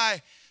fall at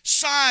thy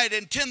side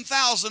and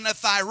 10,000 at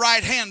thy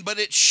right hand, but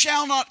it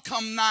shall not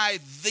come nigh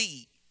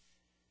thee.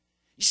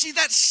 You see,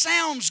 that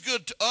sounds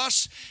good to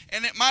us,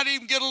 and it might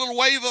even get a little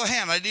wave of the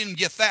hand. I didn't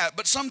get that,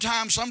 but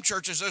sometimes some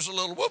churches there's a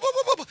little whoop,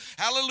 whoop, whoop, whoop.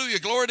 Hallelujah,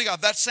 glory to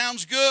God. That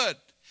sounds good.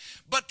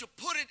 But to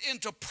put it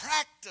into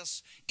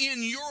practice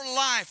in your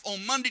life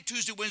on Monday,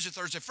 Tuesday, Wednesday,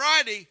 Thursday,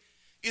 Friday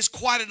is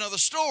quite another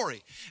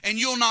story. And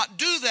you'll not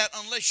do that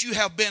unless you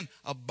have been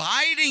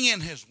abiding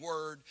in his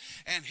word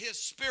and his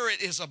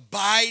spirit is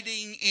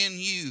abiding in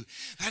you.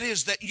 That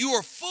is, that you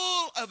are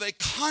full of a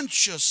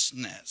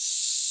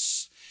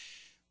consciousness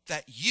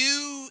that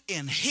you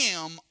in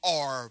him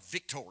are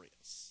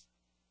victorious.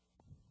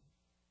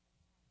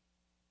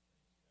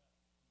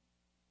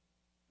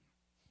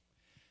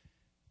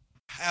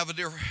 I have a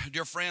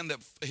dear friend that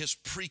his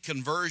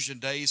pre-conversion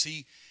days,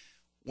 he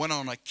went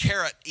on a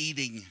carrot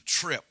eating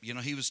trip. You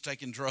know, he was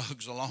taking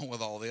drugs along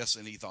with all this,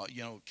 and he thought,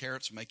 you know,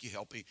 carrots make you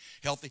healthy.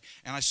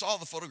 And I saw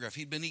the photograph.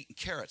 He'd been eating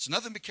carrots,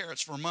 nothing but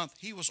carrots for a month.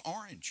 He was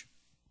orange.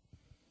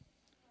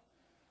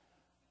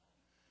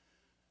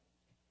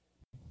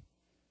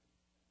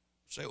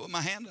 Say it with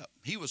my hand up.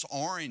 He was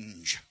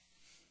orange.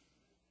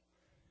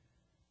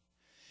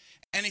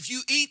 And if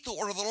you eat the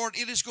word of the Lord,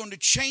 it is going to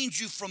change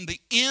you from the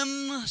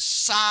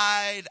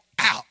inside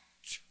out.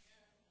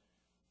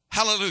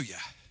 Hallelujah.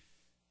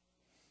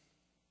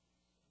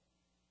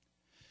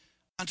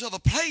 Until the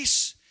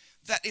place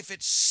that if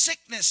it's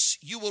sickness,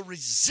 you will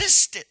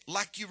resist it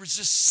like you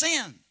resist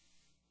sin.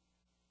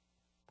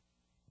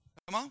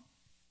 Come on.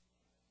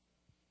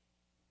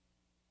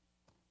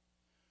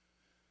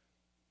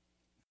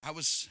 I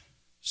was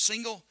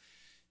single,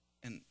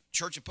 and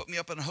church had put me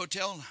up in a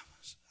hotel, and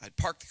I'd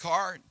parked the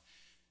car, and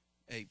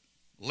a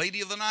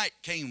lady of the night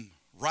came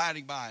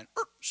riding by and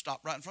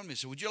stopped right in front of me and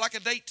said, would you like a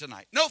date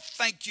tonight? No,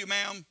 thank you,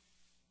 ma'am.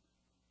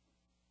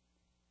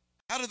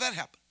 How did that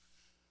happen?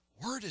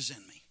 Word is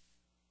in me.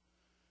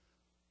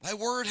 Thy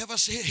word have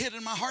us hid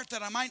in my heart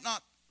that I might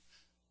not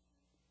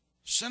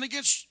sin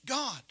against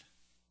God.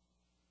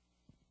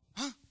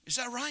 Huh? Is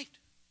that right?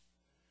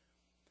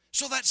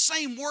 So that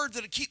same word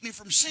that'll keep me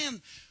from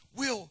sin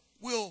will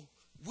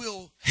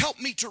help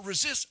me to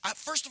resist.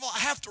 First of all, I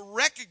have to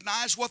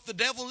recognize what the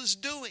devil is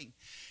doing.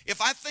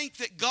 If I think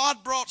that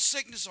God brought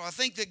sickness, or I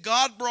think that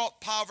God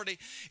brought poverty,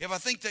 if I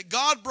think that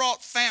God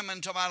brought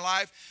famine to my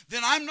life,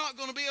 then I'm not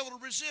going to be able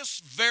to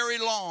resist very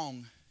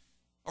long,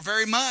 or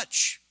very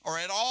much, or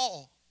at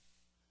all.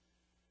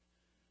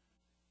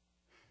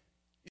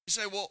 You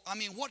say, well, I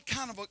mean, what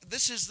kind of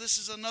this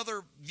is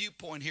another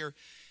viewpoint here.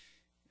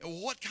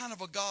 What kind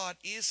of a God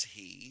is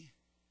he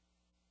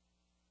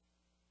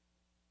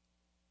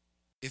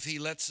if he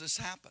lets this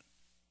happen?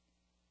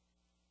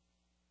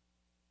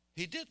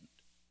 He didn't.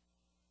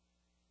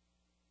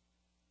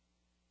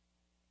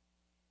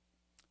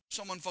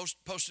 Someone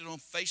posted on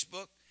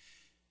Facebook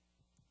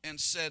and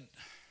said,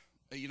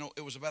 you know,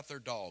 it was about their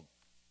dog.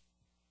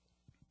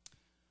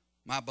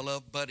 My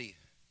beloved buddy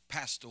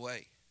passed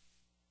away.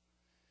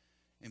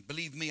 And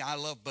believe me, I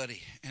love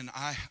Buddy. And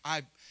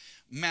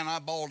I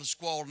bawled and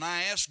squalled, and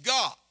I asked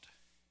God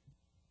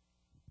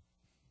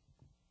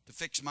to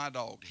fix my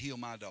dog, to heal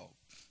my dog.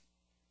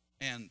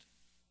 And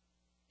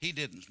he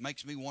didn't. It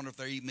makes me wonder if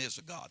there even is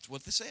a God. That's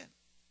what they said.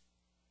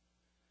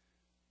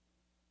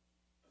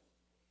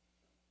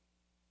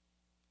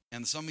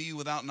 And some of you,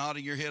 without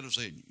nodding your head, are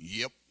saying,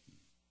 yep,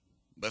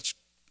 that's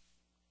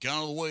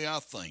kind of the way I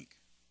think.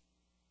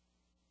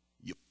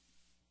 Yep.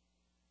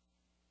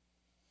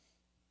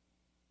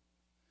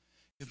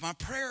 If my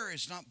prayer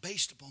is not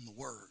based upon the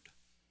Word,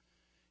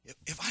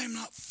 if I am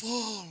not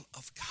full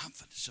of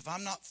confidence, if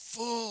I'm not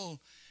full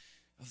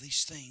of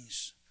these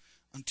things,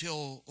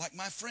 until, like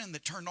my friend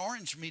that turned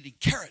orange meat and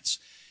carrots,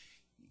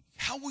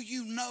 how will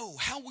you know?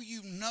 How will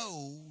you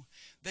know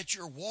that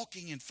you're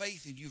walking in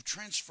faith and you've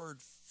transferred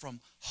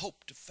from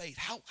hope to faith?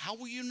 How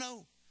will you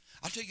know?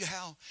 I'll tell you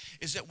how,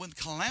 is that when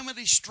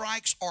calamity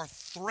strikes or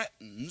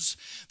threatens,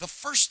 the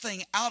first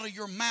thing out of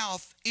your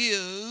mouth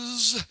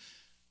is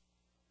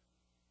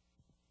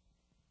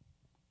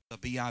the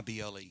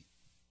B-I-B-L-E.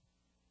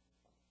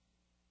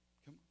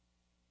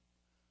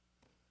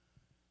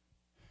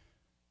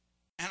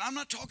 And I'm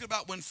not talking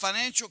about when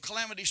financial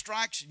calamity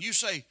strikes and you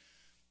say,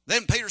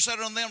 then Peter said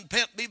unto them,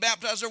 repent, be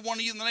baptized, every one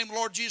of you, in the name of the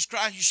Lord Jesus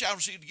Christ, you shall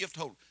receive the gift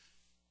of Holy.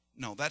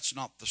 No, that's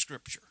not the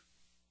scripture.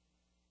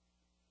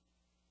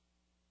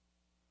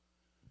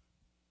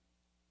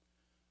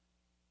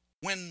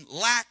 When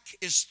lack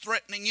is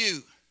threatening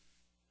you,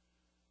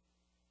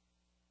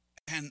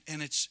 and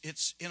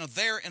it's in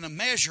a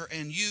measure,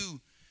 and you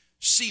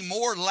see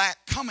more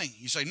lack coming,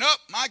 you say, nope,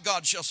 my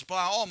God shall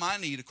supply all my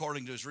need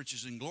according to his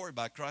riches and glory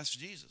by Christ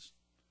Jesus.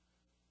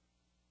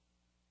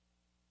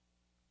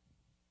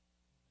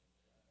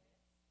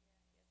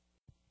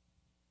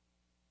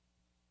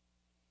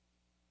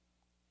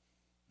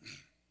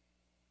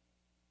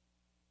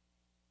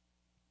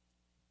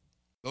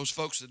 Those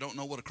folks that don't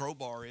know what a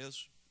crowbar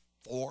is,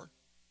 I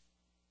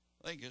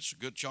think it's a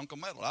good chunk of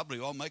metal. I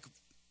believe I'll make a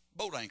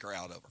boat anchor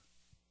out of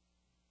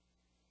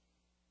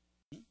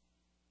her.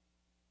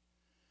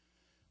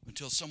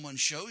 Until someone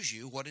shows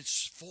you what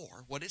it's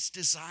for, what it's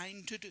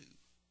designed to do.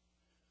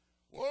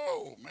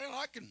 Whoa, man,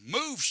 I can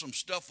move some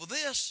stuff with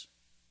this.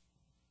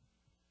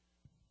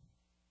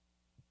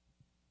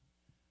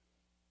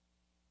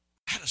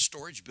 I had a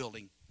storage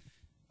building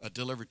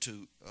delivered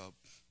to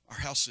our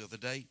house the other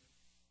day.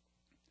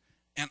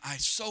 And I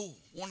saw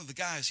one of the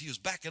guys, he was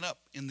backing up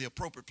in the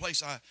appropriate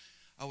place.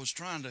 I was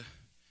trying to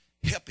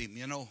help him,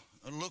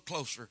 a little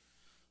closer.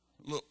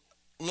 A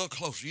little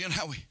closer. You know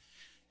how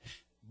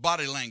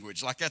body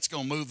language, like that's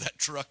going to move that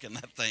truck and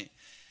that thing.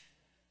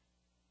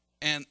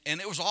 And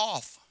it was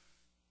off.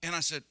 And I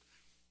said,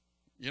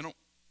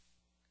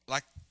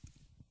 like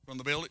from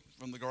the building,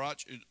 from the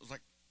garage, it was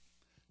like,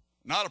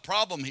 not a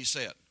problem, he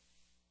said.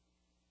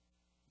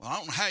 Well, I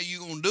don't know how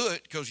you're going to do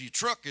it because your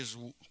truck is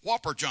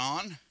Whopper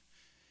John.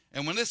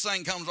 And when this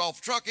thing comes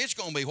off the truck, it's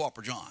going to be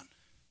Whopper John.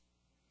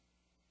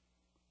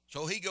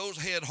 So he goes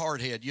ahead,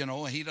 hard head,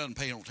 and he doesn't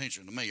pay no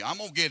attention to me. I'm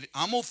going to get it.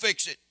 I'm going to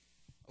fix it.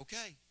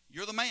 Okay,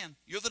 you're the man.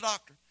 You're the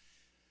doctor.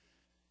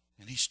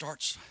 And he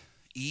starts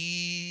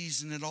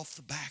easing it off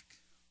the back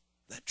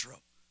of that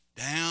truck,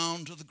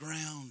 down to the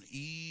ground,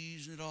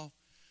 easing it off.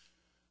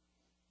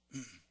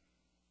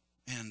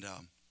 And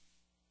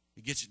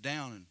he gets it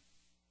down and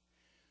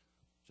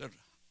said,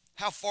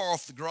 how far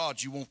off the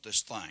garage you want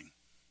this thing?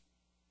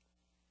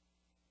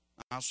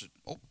 I said,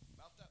 about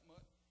that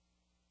much.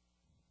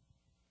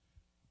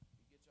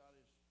 He gets out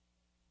his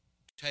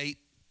tape.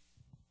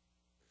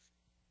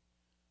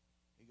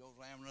 He goes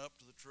lamming it up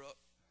to the truck.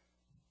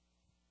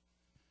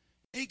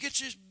 And he gets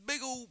this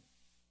big old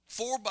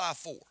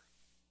 4x4.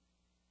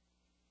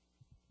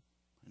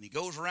 And he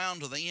goes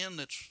around to the end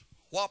that's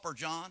Whopper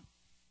John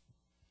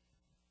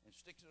and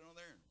sticks it on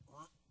there.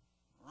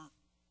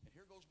 And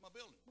here goes my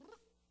building.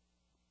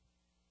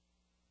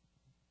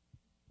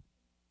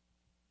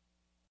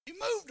 He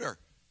moved her.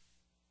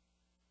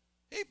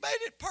 He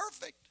made it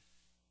perfect.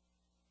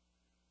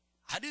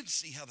 I didn't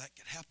see how that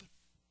could happen.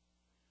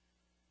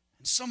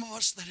 And some of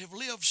us that have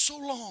lived so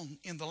long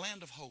in the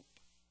land of hope,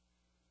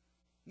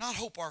 not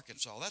Hope,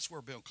 Arkansas, that's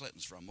where Bill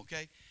Clinton's from,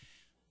 okay?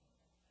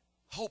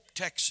 Hope,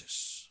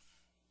 Texas.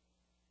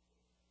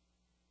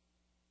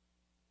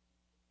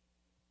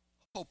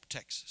 Hope,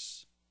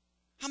 Texas.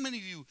 How many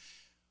of you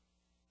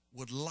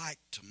would like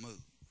to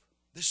move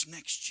this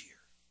next year,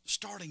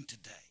 starting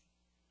today?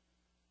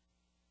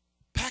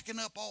 Packing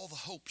up all the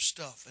hope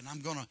stuff, and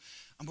I'm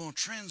gonna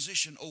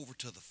transition over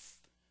to the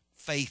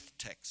Faith,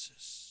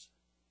 Texas.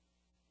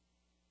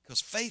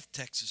 Because Faith,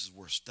 Texas is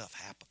where stuff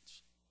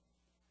happens.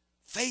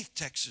 Faith,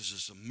 Texas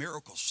is a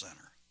miracle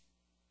center.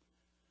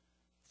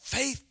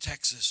 Faith,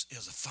 Texas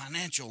is a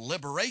financial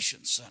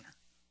liberation center.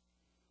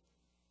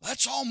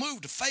 Let's all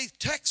move to Faith,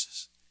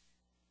 Texas.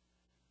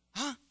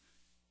 Huh?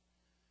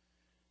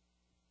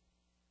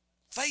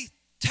 Faith,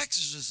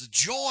 Texas is a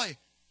joy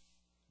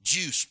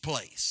juice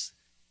place.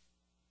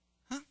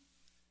 Huh?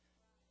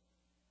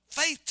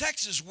 Faith,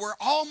 Texas, where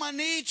all my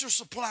needs are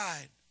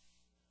supplied.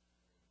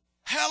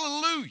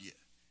 Hallelujah.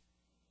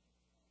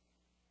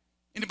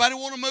 Anybody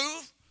want to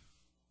move?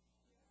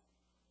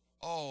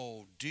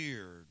 Oh,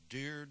 dear,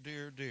 dear,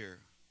 dear, dear.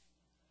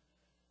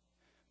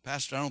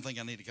 Pastor, I don't think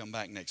I need to come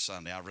back next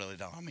Sunday. I really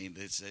don't. I mean,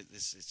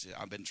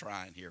 I've been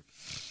trying here.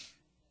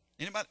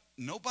 Anybody?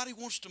 Nobody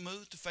wants to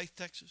move to Faith,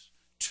 Texas?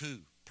 2,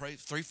 pray,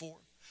 3, 4,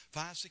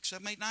 5, 6,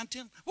 7, 8, 9,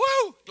 10.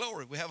 Woo!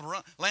 Glory. We have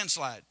a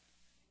landslide.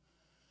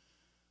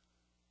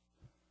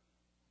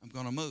 I'm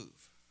going to move.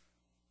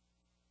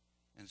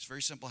 And it's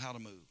very simple how to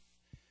move.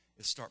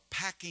 Is start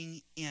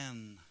packing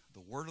in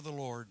the word of the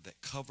Lord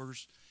that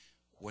covers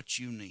what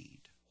you need,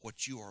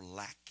 what you are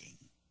lacking.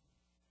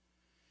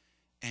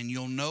 And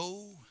you'll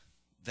know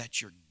that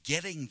you're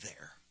getting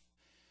there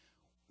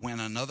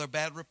when another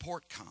bad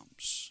report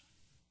comes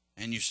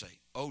and you say,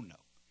 oh no,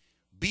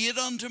 be it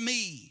unto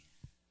me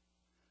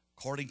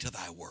according to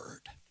thy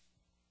word.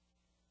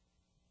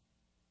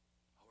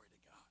 Glory to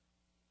God.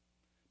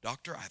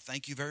 Doctor, I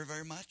thank you very,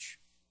 very much.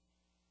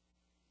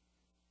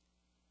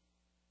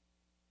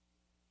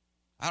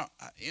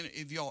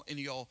 Any of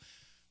y'all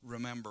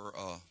remember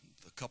a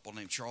couple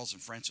named Charles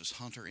and Francis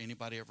Hunter?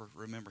 Anybody ever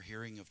remember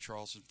hearing of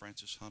Charles and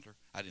Francis Hunter?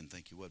 I didn't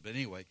think you would, but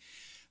anyway,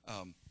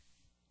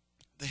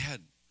 they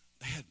had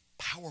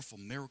powerful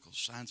miracles,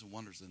 signs, and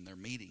wonders in their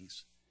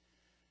meetings.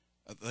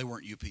 They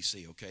weren't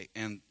UPC, okay?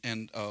 And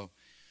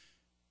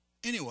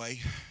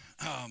anyway,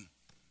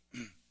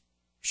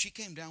 she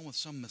came down with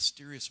some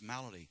mysterious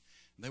malady.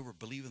 They were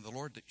believing the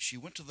Lord. That she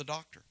went to the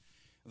doctor.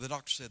 The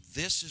doctor said,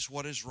 this is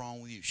what is wrong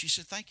with you. She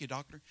said, thank you,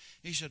 doctor.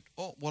 He said,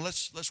 oh, well,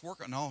 let's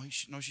work on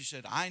it. No, she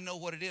said, I know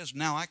what it is.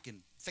 Now I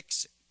can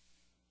fix it.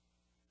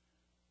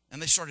 And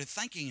they started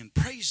thanking and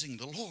praising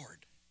the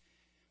Lord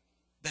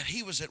that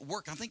he was at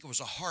work. I think it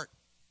was a heart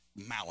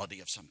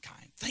malady of some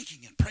kind. Thanking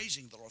and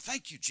praising the Lord.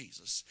 Thank you,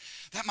 Jesus,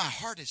 that my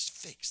heart is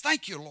fixed.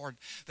 Thank you, Lord,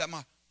 that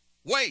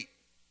wait,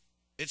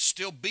 it's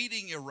still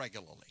beating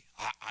irregularly.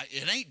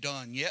 It ain't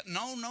done yet.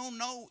 No.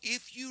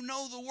 If you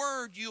know the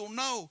word, you'll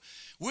know.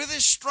 With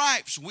his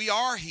stripes, we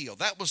are healed.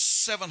 That was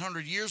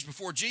 700 years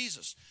before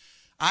Jesus.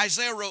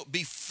 Isaiah wrote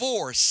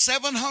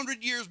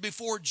 700 years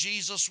before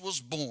Jesus was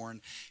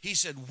born. He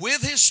said,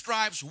 with his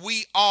stripes,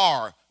 we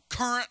are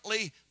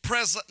currently,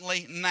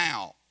 presently,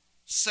 now.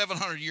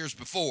 700 years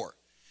before.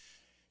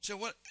 So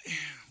what?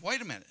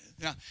 Wait a minute.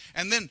 Now,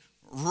 and then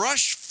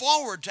rush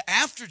forward to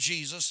after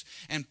Jesus,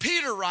 and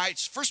Peter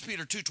writes, 1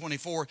 Peter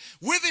 2:24,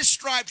 with his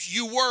stripes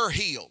you were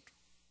healed.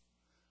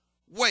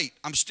 Wait,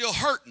 I'm still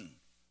hurting.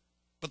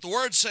 But the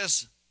word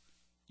says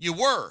you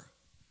were.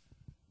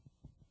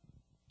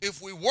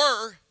 If we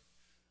were,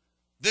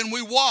 then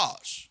we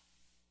was.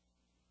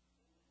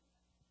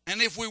 And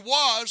if we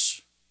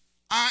was,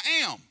 I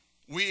am.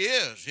 We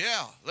is,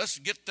 yeah. Let's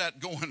get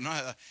that going.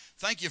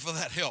 Thank you for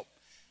that help.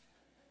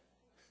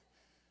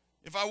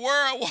 If I were,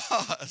 I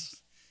was.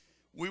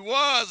 We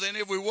was, and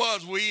if we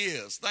was, we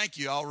is. Thank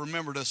you. I'll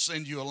remember to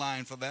send you a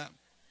line for that.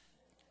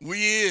 We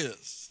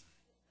is.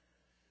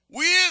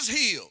 We is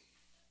healed.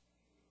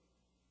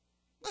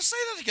 Let's say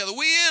that together.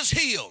 We is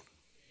healed.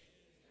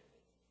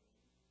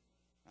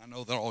 I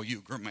know that all you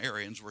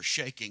grammarians were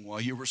shaking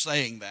while you were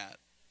saying that.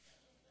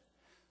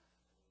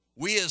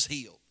 We is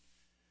healed.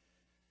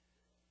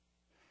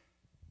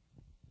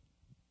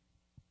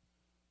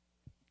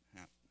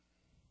 Now,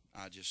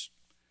 you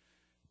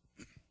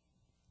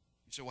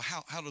say,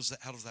 well, how does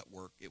that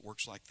work? It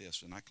works like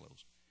this, and I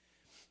close.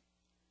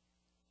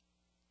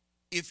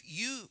 If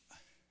you,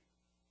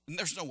 and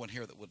there's no one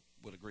here that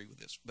would agree with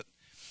this, but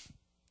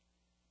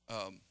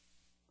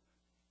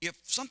if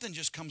something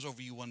just comes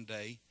over you one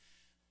day,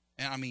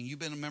 and I mean, you've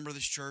been a member of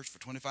this church for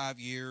 25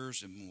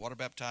 years, and water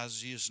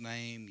baptizes you in his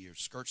name, your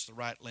skirt's the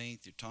right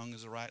length, your tongue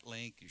is the right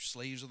length, your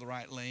sleeves are the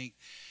right length,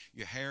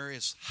 your hair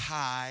is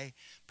high,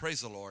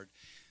 praise the Lord.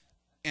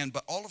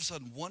 But all of a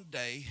sudden, one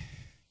day,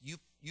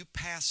 you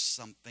pass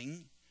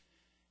something,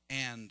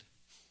 and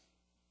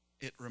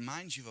it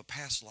reminds you of a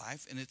past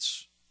life, and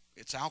it's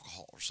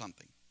alcohol or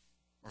something,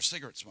 or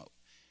cigarette smoke.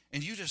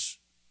 And you just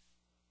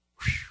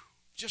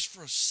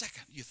for a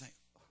second, you think,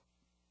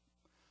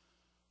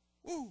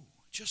 woo,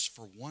 just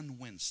for one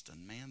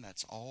Winston, man,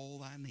 that's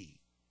all I need.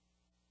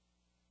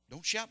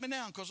 Don't shout me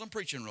down because I'm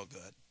preaching real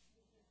good.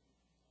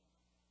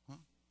 Huh?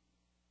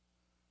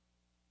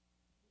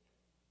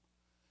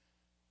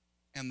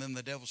 And then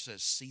the devil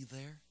says, see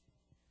there?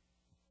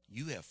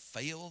 You have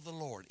failed the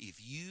Lord. If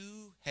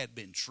you had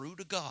been true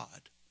to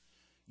God,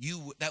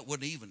 that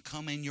wouldn't even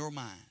come in your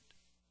mind.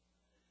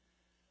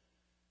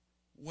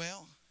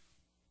 Well,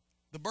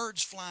 the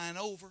birds flying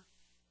over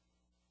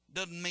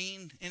doesn't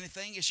mean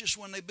anything. It's just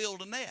when they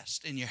build a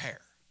nest in your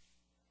hair.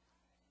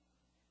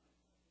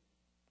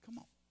 Come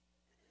on.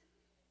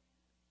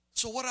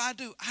 So what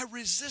do? I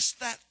resist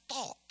that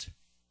thought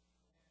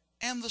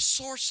and the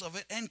source of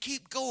it and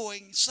keep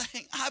going,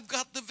 saying, I've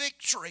got the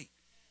victory.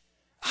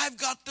 I've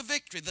got the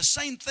victory. The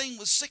same thing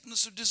with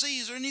sickness or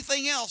disease or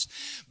anything else.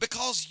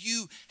 Because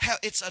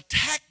it's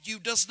attacked you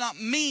does not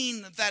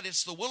mean that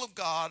it's the will of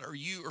God or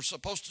you are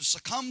supposed to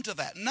succumb to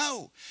that.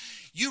 No.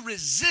 You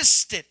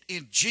resist it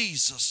in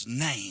Jesus'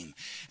 name.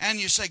 And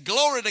you say,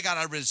 glory to God,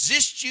 I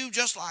resist you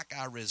just like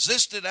I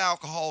resisted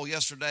alcohol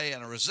yesterday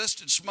and I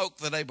resisted smoke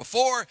the day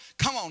before.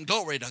 Come on,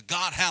 glory to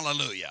God,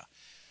 hallelujah.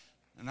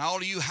 And all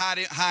of you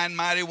high and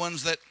mighty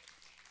ones that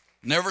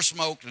never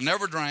smoked and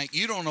never drank,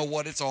 you don't know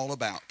what it's all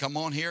about. Come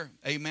on here,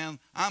 amen.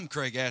 I'm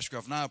Craig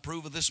Ashcroft, and I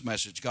approve of this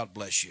message. God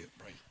bless you.